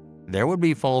return, there would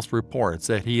be false reports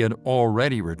that he had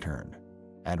already returned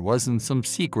and was in some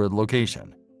secret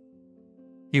location.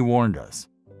 He warned us,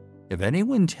 if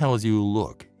anyone tells you,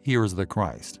 look, here is the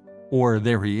Christ, or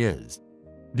there he is,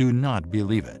 do not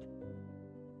believe it.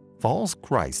 False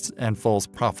Christs and false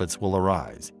prophets will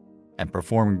arise and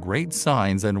perform great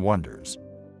signs and wonders,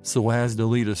 so as to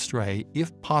lead astray,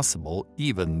 if possible,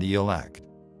 even the elect.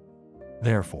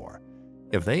 Therefore,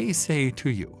 if they say to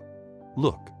you,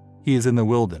 look, he is in the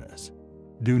wilderness,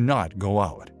 do not go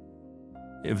out.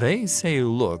 If they say,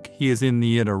 look, he is in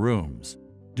the inner rooms,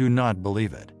 do not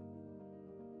believe it.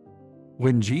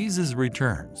 When Jesus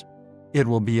returns, it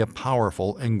will be a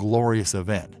powerful and glorious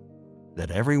event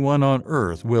that everyone on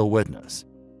earth will witness.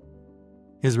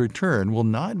 His return will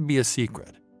not be a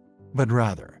secret, but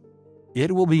rather,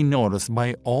 it will be noticed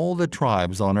by all the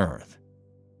tribes on earth.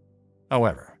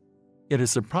 However, it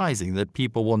is surprising that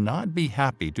people will not be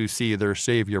happy to see their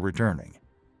Savior returning.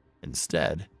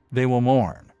 Instead, they will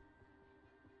mourn.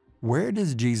 Where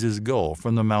does Jesus go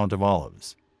from the Mount of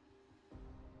Olives?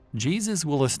 Jesus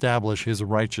will establish his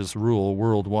righteous rule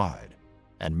worldwide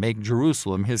and make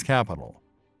Jerusalem his capital,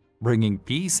 bringing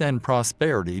peace and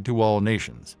prosperity to all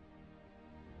nations.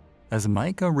 As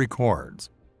Micah records,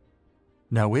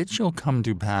 now it shall come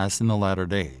to pass in the latter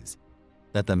days,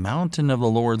 that the mountain of the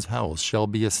Lord's house shall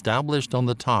be established on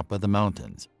the top of the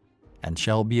mountains, and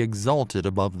shall be exalted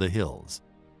above the hills,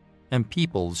 and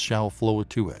peoples shall flow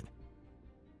to it.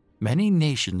 Many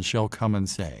nations shall come and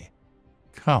say,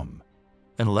 come,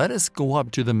 and let us go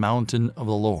up to the mountain of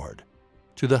the Lord,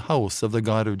 to the house of the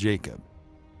God of Jacob.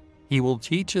 He will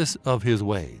teach us of his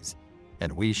ways,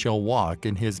 and we shall walk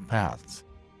in his paths.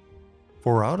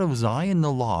 For out of Zion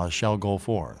the law shall go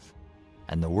forth,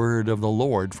 and the word of the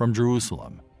Lord from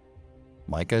Jerusalem.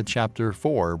 Micah chapter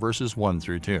 4, verses 1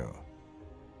 through 2.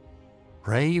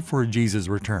 Pray for Jesus'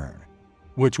 return,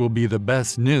 which will be the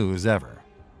best news ever.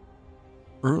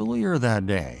 Earlier that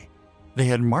day, they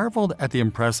had marveled at the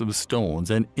impressive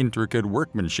stones and intricate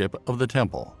workmanship of the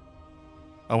temple.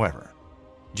 However,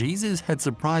 Jesus had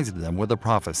surprised them with a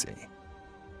prophecy,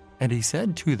 and he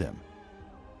said to them,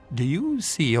 do you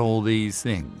see all these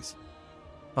things?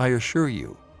 I assure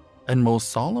you, and most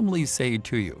solemnly say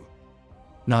to you,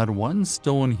 not one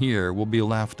stone here will be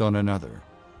left on another,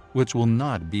 which will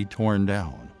not be torn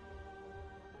down.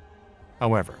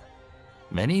 However,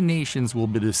 many nations will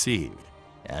be deceived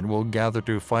and will gather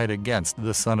to fight against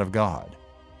the Son of God.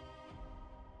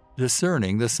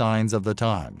 Discerning the signs of the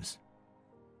times.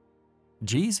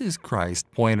 Jesus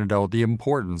Christ pointed out the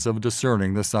importance of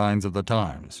discerning the signs of the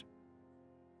times.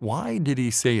 Why did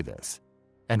he say this?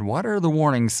 And what are the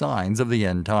warning signs of the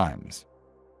end times?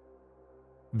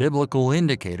 Biblical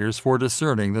indicators for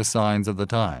discerning the signs of the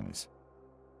times.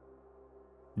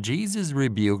 Jesus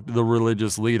rebuked the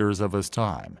religious leaders of his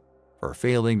time for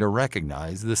failing to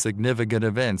recognize the significant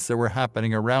events that were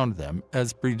happening around them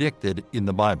as predicted in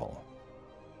the Bible.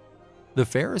 The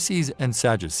Pharisees and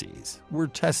Sadducees were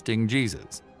testing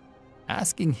Jesus,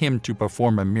 asking him to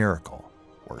perform a miracle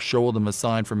or show them a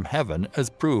sign from heaven as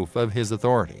proof of his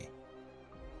authority.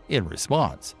 In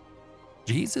response,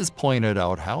 Jesus pointed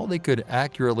out how they could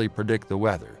accurately predict the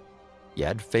weather,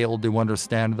 yet failed to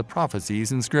understand the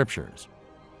prophecies in Scriptures.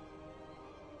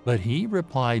 But he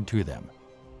replied to them,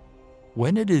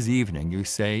 "When it is evening, you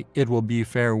say, 'It will be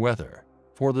fair weather,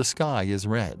 for the sky is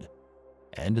red.'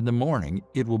 And in the morning,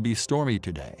 'It will be stormy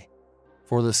today,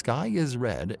 for the sky is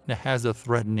red and has a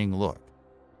threatening look.'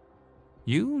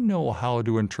 You know how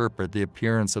to interpret the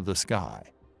appearance of the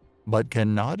sky, but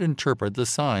cannot interpret the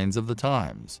signs of the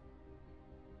times."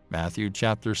 Matthew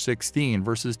chapter 16,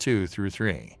 verses 2 through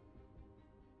 3.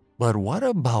 But what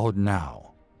about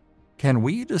now? Can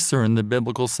we discern the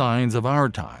biblical signs of our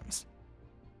times?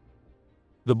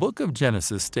 The book of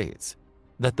Genesis states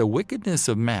that the wickedness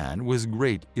of man was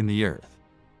great in the earth,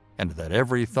 and that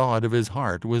every thought of his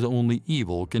heart was only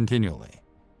evil continually.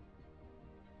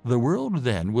 The world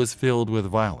then was filled with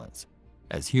violence,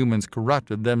 as humans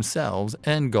corrupted themselves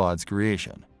and God's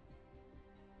creation.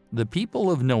 The people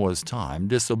of Noah's time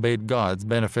disobeyed God's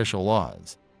beneficial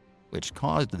laws, which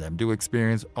caused them to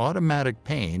experience automatic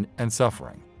pain and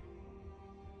suffering.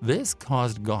 This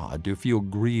caused God to feel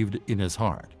grieved in his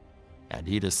heart, and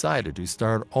he decided to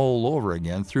start all over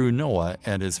again through Noah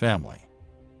and his family.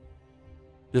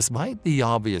 Despite the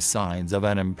obvious signs of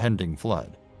an impending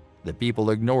flood, the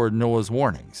people ignored Noah's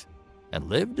warnings and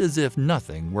lived as if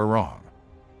nothing were wrong.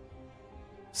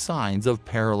 Signs of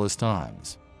perilous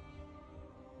times.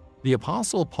 The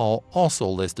Apostle Paul also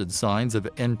listed signs of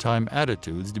end-time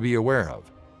attitudes to be aware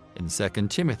of in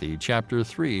 2 Timothy chapter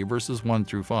 3, verses 1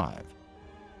 through 5.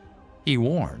 He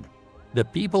warned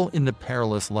that people in the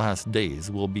perilous last days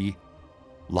will be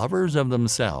lovers of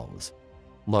themselves,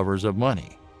 lovers of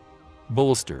money,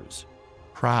 boasters,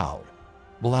 proud,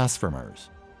 blasphemers,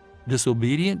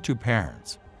 disobedient to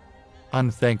parents,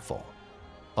 unthankful,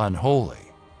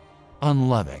 unholy,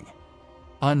 unloving,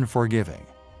 unforgiving,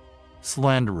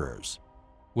 slanderers,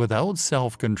 without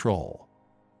self-control,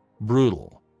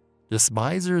 brutal,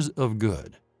 despisers of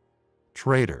good,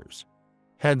 traitors,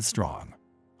 headstrong,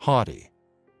 haughty,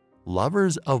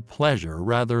 lovers of pleasure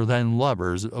rather than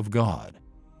lovers of God,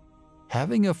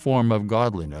 having a form of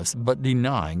godliness but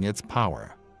denying its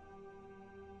power.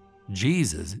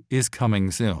 Jesus is coming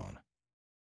soon.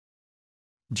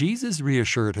 Jesus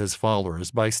reassured his followers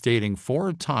by stating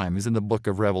 4 times in the book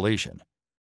of Revelation,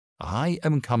 "I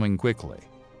am coming quickly."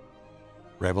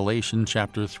 Revelation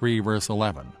chapter 3, verse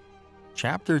 11,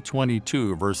 chapter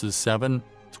 22, verses 7,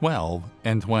 12,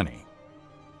 and 20.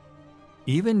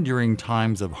 Even during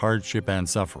times of hardship and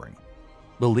suffering,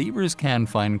 believers can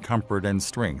find comfort and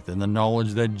strength in the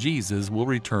knowledge that Jesus will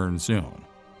return soon.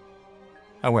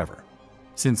 However,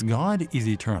 since God is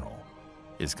eternal,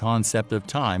 his concept of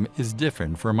time is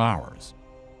different from ours.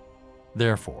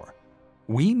 Therefore,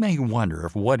 we may wonder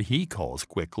if what he calls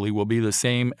quickly will be the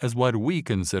same as what we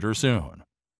consider soon.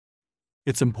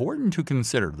 It's important to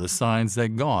consider the signs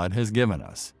that God has given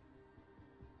us.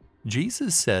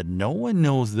 Jesus said no one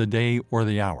knows the day or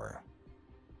the hour.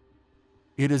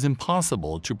 It is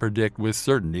impossible to predict with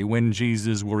certainty when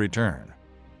Jesus will return.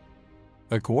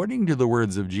 According to the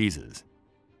words of Jesus,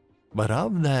 "But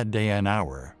of that day and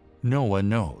hour no one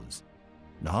knows,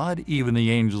 not even the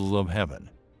angels of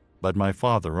heaven, but my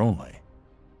Father only."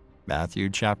 Matthew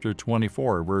chapter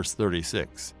 24, verse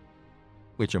 36,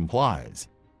 which implies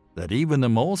that even the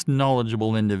most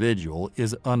knowledgeable individual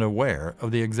is unaware of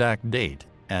the exact date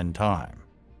and time.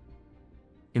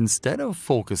 Instead of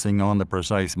focusing on the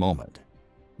precise moment,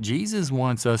 Jesus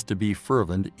wants us to be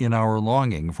fervent in our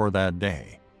longing for that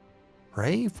day.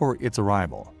 Pray for its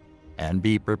arrival and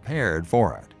be prepared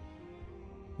for it.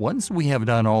 Once we have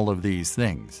done all of these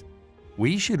things,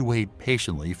 we should wait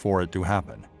patiently for it to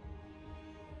happen.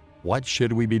 What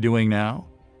should we be doing now?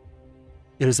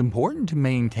 It is important to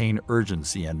maintain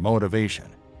urgency and motivation,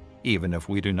 even if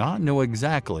we do not know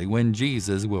exactly when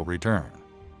Jesus will return.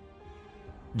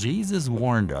 Jesus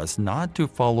warned us not to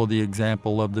follow the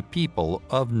example of the people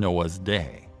of Noah's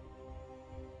day.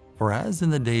 For as in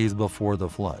the days before the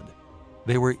flood,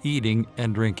 they were eating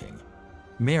and drinking,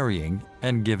 marrying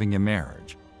and giving in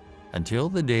marriage, until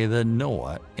the day that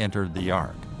Noah entered the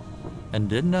ark, and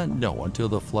did not know until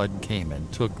the flood came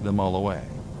and took them all away.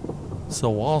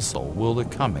 So also will the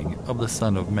coming of the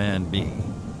Son of Man be.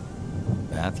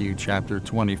 Matthew chapter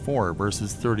 24,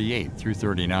 verses 38 through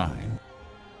 39.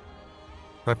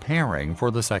 Preparing for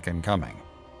the second coming.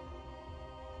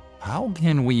 How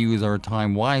can we use our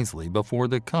time wisely before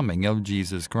the coming of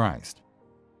Jesus Christ?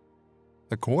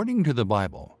 According to the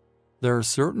Bible, there are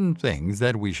certain things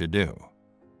that we should do.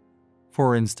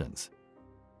 For instance,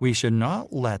 we should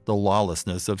not let the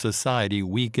lawlessness of society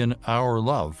weaken our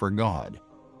love for God,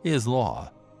 His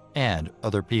law, and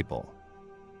other people.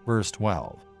 Verse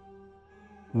 12.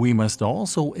 We must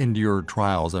also endure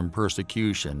trials and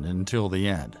persecution until the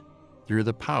end, through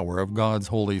the power of God's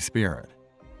Holy Spirit.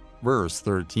 Verse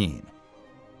 13.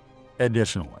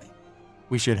 Additionally,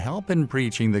 we should help in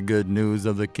preaching the good news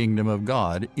of the kingdom of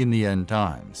God in the end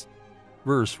times.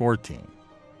 Verse 14.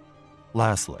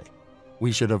 Lastly,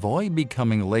 we should avoid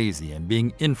becoming lazy and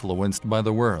being influenced by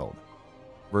the world.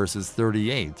 Verses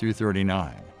 38 through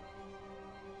 39.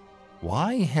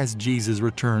 Why has Jesus'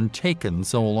 return taken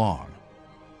so long?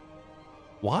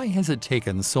 Why has it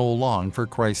taken so long for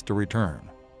Christ to return?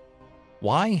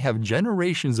 Why have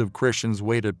generations of Christians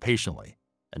waited patiently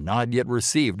and not yet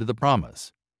received the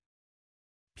promise?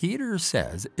 Peter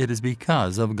says it is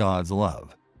because of God's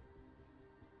love.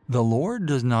 The Lord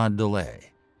does not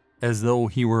delay, as though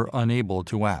He were unable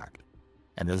to act,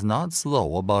 and is not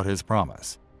slow about His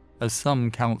promise, as some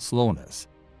count slowness,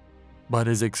 but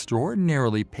is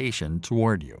extraordinarily patient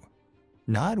toward you,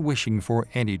 not wishing for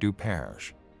any to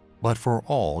perish, but for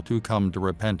all to come to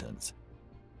repentance.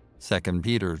 2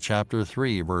 Peter chapter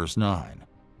 3, verse 9.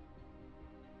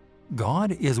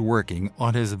 God is working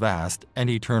on His vast and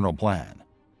eternal plan.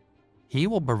 He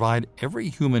will provide every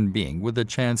human being with a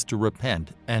chance to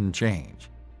repent and change.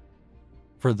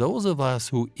 For those of us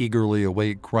who eagerly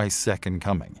await Christ's second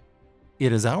coming,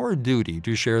 it is our duty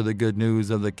to share the good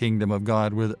news of the kingdom of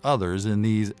God with others in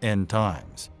these end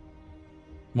times.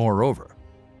 Moreover,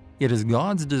 it is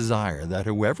God's desire that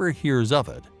whoever hears of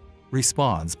it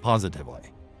responds positively.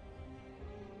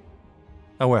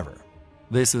 However,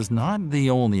 this is not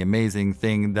the only amazing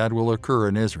thing that will occur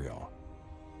in Israel.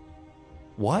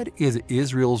 What is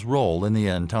Israel's role in the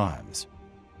end times?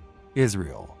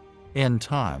 Israel, end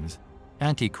times,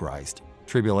 Antichrist,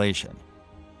 tribulation.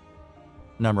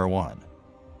 Number 1.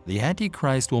 The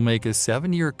Antichrist will make a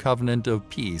 7-year covenant of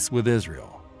peace with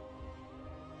Israel.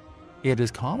 It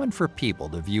is common for people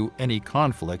to view any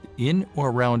conflict in or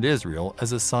around Israel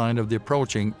as a sign of the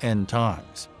approaching end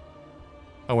times.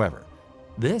 However,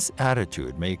 this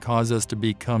attitude may cause us to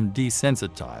become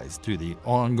desensitized to the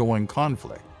ongoing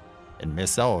conflict and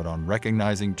miss out on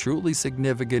recognizing truly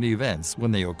significant events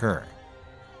when they occur.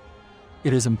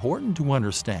 It is important to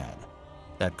understand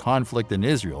that conflict in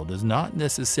Israel does not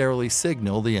necessarily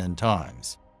signal the end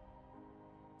times.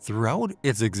 Throughout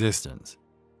its existence,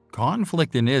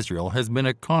 conflict in Israel has been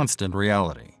a constant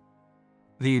reality.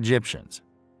 The Egyptians,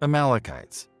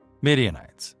 Amalekites,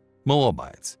 Midianites,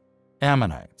 Moabites,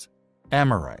 Ammonites,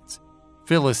 Amorites,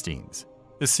 Philistines,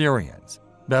 Assyrians,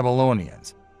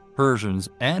 Babylonians, Persians,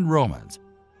 and Romans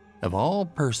have all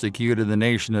persecuted the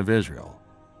nation of Israel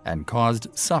and caused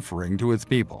suffering to its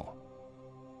people.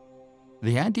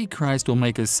 The Antichrist will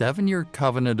make a 7-year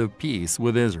covenant of peace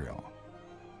with Israel.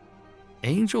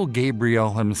 Angel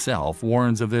Gabriel himself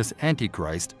warns of this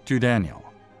Antichrist to Daniel.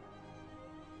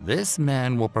 This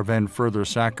man will prevent further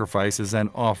sacrifices and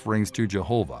offerings to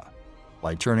Jehovah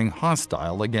by turning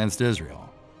hostile against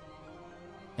Israel,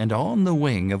 and on the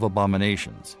wing of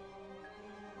abominations.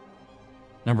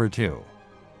 Number 2.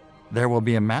 There will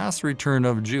be a mass return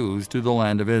of Jews to the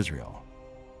land of Israel.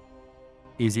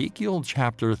 Ezekiel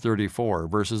chapter 34,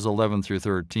 verses 11 through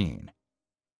 13.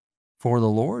 For the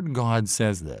Lord God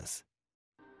says this,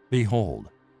 Behold,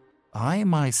 I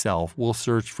myself will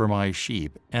search for my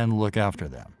sheep and look after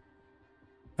them.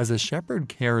 As a shepherd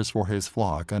cares for his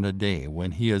flock on a day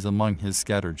when he is among his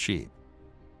scattered sheep,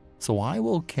 so I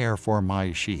will care for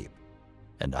my sheep,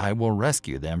 and I will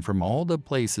rescue them from all the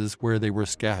places where they were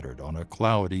scattered on a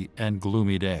cloudy and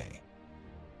gloomy day.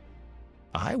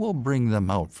 I will bring them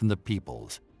out from the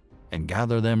peoples, and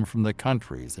gather them from the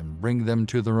countries, and bring them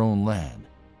to their own land.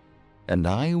 And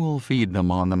I will feed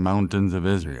them on the mountains of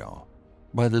Israel,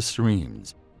 by the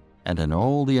streams, and in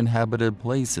all the inhabited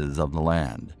places of the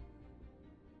land.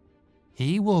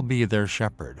 He will be their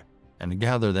shepherd, and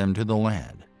gather them to the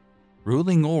land,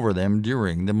 ruling over them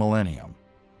during the millennium.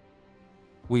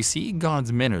 We see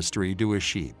God's ministry to His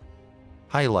sheep,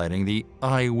 highlighting the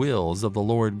I wills of the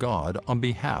Lord God on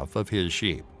behalf of His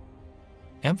sheep,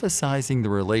 emphasizing the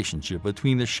relationship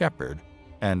between the shepherd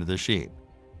and the sheep.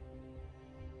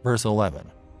 Verse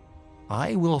 11,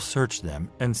 I will search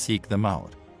them and seek them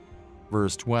out.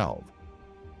 Verse 12,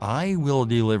 I will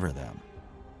deliver them.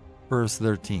 Verse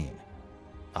 13,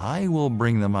 I will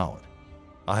bring them out.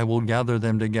 I will gather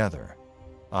them together.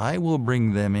 I will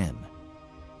bring them in.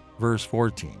 Verse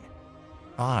 14,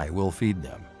 I will feed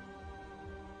them.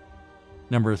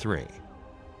 Number 3.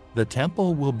 The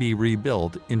temple will be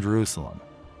rebuilt in Jerusalem.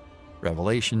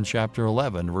 Revelation chapter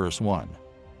 11 verse 1.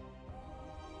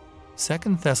 2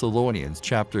 Thessalonians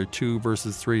chapter 2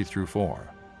 verses 3 through 4.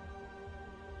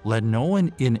 Let no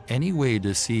one in any way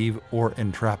deceive or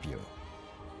entrap you,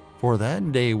 for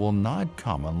that day will not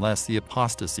come unless the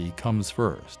apostasy comes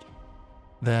first.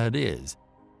 That is,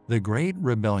 the great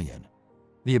rebellion,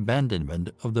 the abandonment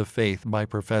of the faith by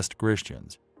professed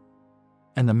Christians.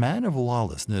 And the man of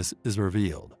lawlessness is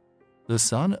revealed, the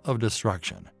son of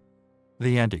destruction,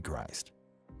 the Antichrist,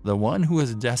 the one who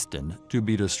is destined to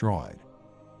be destroyed,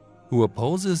 who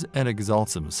opposes and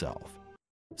exalts himself,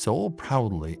 so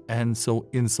proudly and so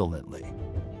insolently,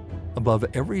 above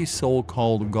every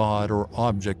so-called God or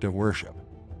object of worship,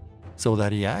 so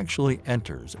that he actually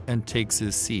enters and takes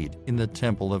his seat in the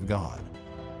temple of God,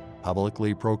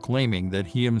 publicly proclaiming that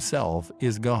he himself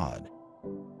is God.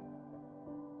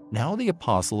 Now the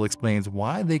apostle explains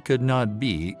why they could not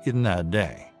be in that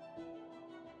day.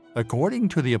 According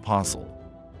to the apostle,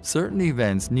 certain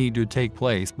events need to take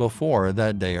place before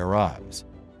that day arrives.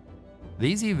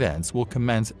 These events will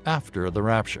commence after the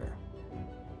rapture.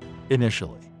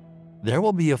 Initially, there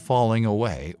will be a falling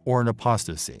away or an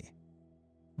apostasy.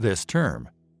 This term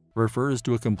refers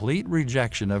to a complete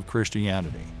rejection of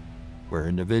Christianity, where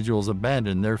individuals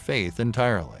abandon their faith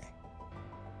entirely.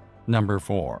 Number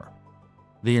 4.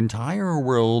 The entire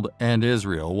world and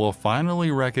Israel will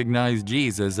finally recognize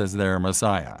Jesus as their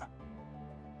Messiah.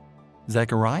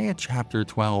 Zechariah chapter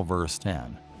 12 verse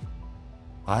 10.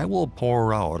 I will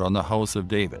pour out on the house of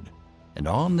David and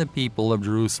on the people of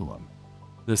Jerusalem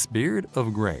the spirit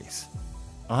of grace,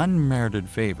 unmerited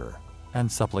favor,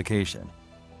 and supplication.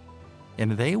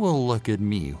 And they will look at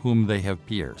me whom they have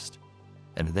pierced,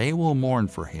 and they will mourn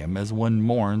for him as one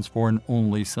mourns for an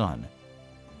only son.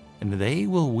 And they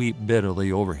will weep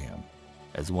bitterly over him,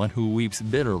 as one who weeps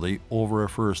bitterly over a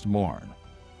firstborn.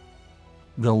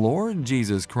 The Lord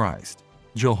Jesus Christ,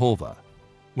 Jehovah,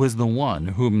 was the one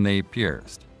whom they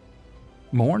pierced.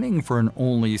 Mourning for an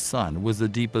only son was the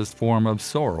deepest form of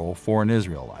sorrow for an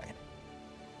Israelite.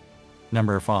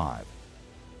 Number 5.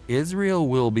 Israel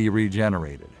will be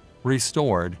regenerated,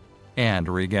 restored, and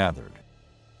regathered.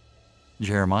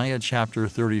 Jeremiah chapter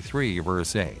 33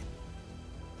 verse 8.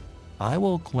 I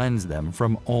will cleanse them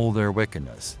from all their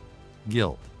wickedness,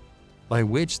 guilt, by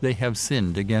which they have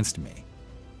sinned against me,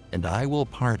 and I will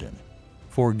pardon,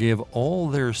 forgive all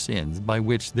their sins by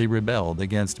which they rebelled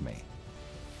against me.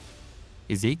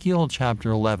 Ezekiel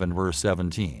chapter 11 verse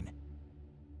 17.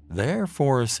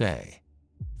 Therefore say,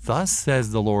 Thus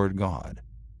says the Lord God,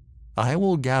 I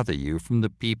will gather you from the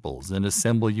peoples and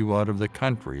assemble you out of the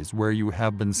countries where you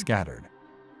have been scattered,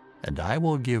 and I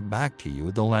will give back to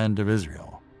you the land of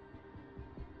Israel.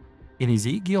 In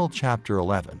Ezekiel chapter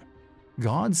 11,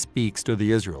 God speaks to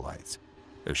the Israelites,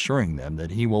 assuring them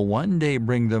that he will one day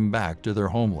bring them back to their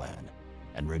homeland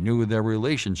and renew their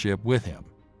relationship with him.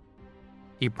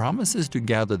 He promises to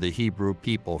gather the Hebrew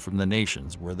people from the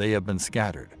nations where they have been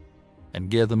scattered and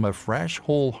give them a fresh,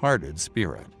 wholehearted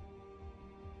spirit.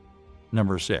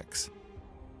 Number 6.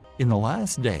 In the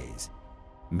last days,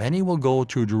 many will go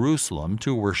to Jerusalem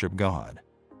to worship God.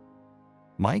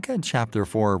 Micah chapter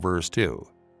 4 verse 2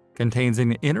 contains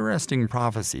an interesting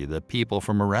prophecy that people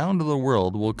from around the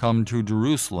world will come to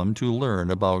Jerusalem to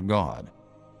learn about God.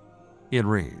 It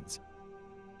reads,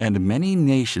 And many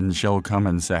nations shall come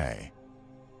and say,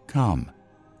 Come,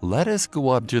 let us go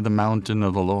up to the mountain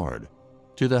of the Lord,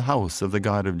 to the house of the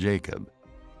God of Jacob,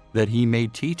 that he may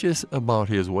teach us about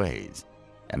his ways,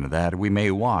 and that we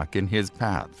may walk in his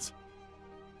paths.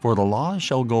 For the law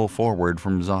shall go forward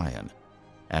from Zion,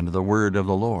 and the word of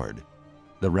the Lord,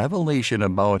 the revelation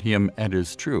about him and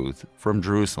his truth from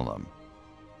Jerusalem.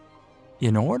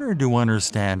 In order to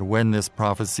understand when this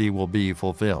prophecy will be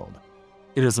fulfilled,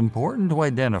 it is important to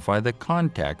identify the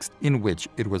context in which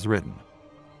it was written.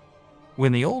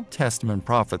 When the Old Testament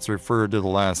prophets refer to the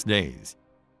last days,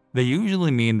 they usually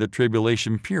mean the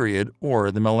tribulation period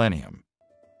or the millennium.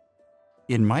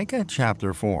 In Micah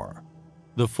chapter 4,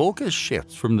 the focus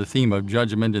shifts from the theme of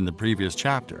judgment in the previous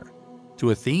chapter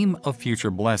to a theme of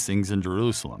future blessings in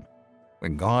Jerusalem,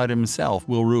 when God himself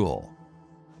will rule.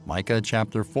 Micah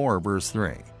chapter 4 verse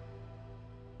 3.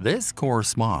 This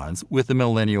corresponds with the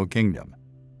millennial kingdom,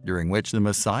 during which the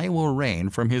Messiah will reign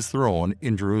from his throne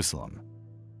in Jerusalem.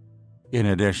 In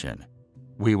addition,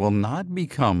 we will not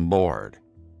become bored.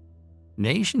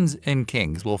 Nations and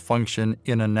kings will function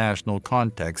in a national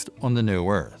context on the new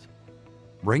earth,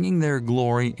 bringing their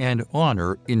glory and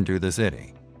honor into the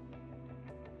city.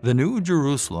 The New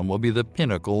Jerusalem will be the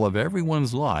pinnacle of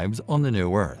everyone's lives on the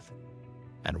new earth.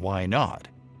 And why not,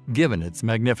 given its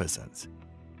magnificence?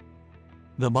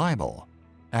 The Bible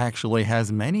actually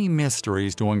has many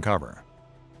mysteries to uncover.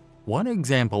 One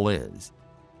example is,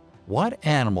 what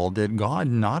animal did God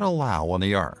not allow on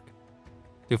the ark?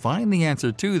 To find the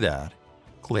answer to that,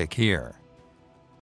 click here.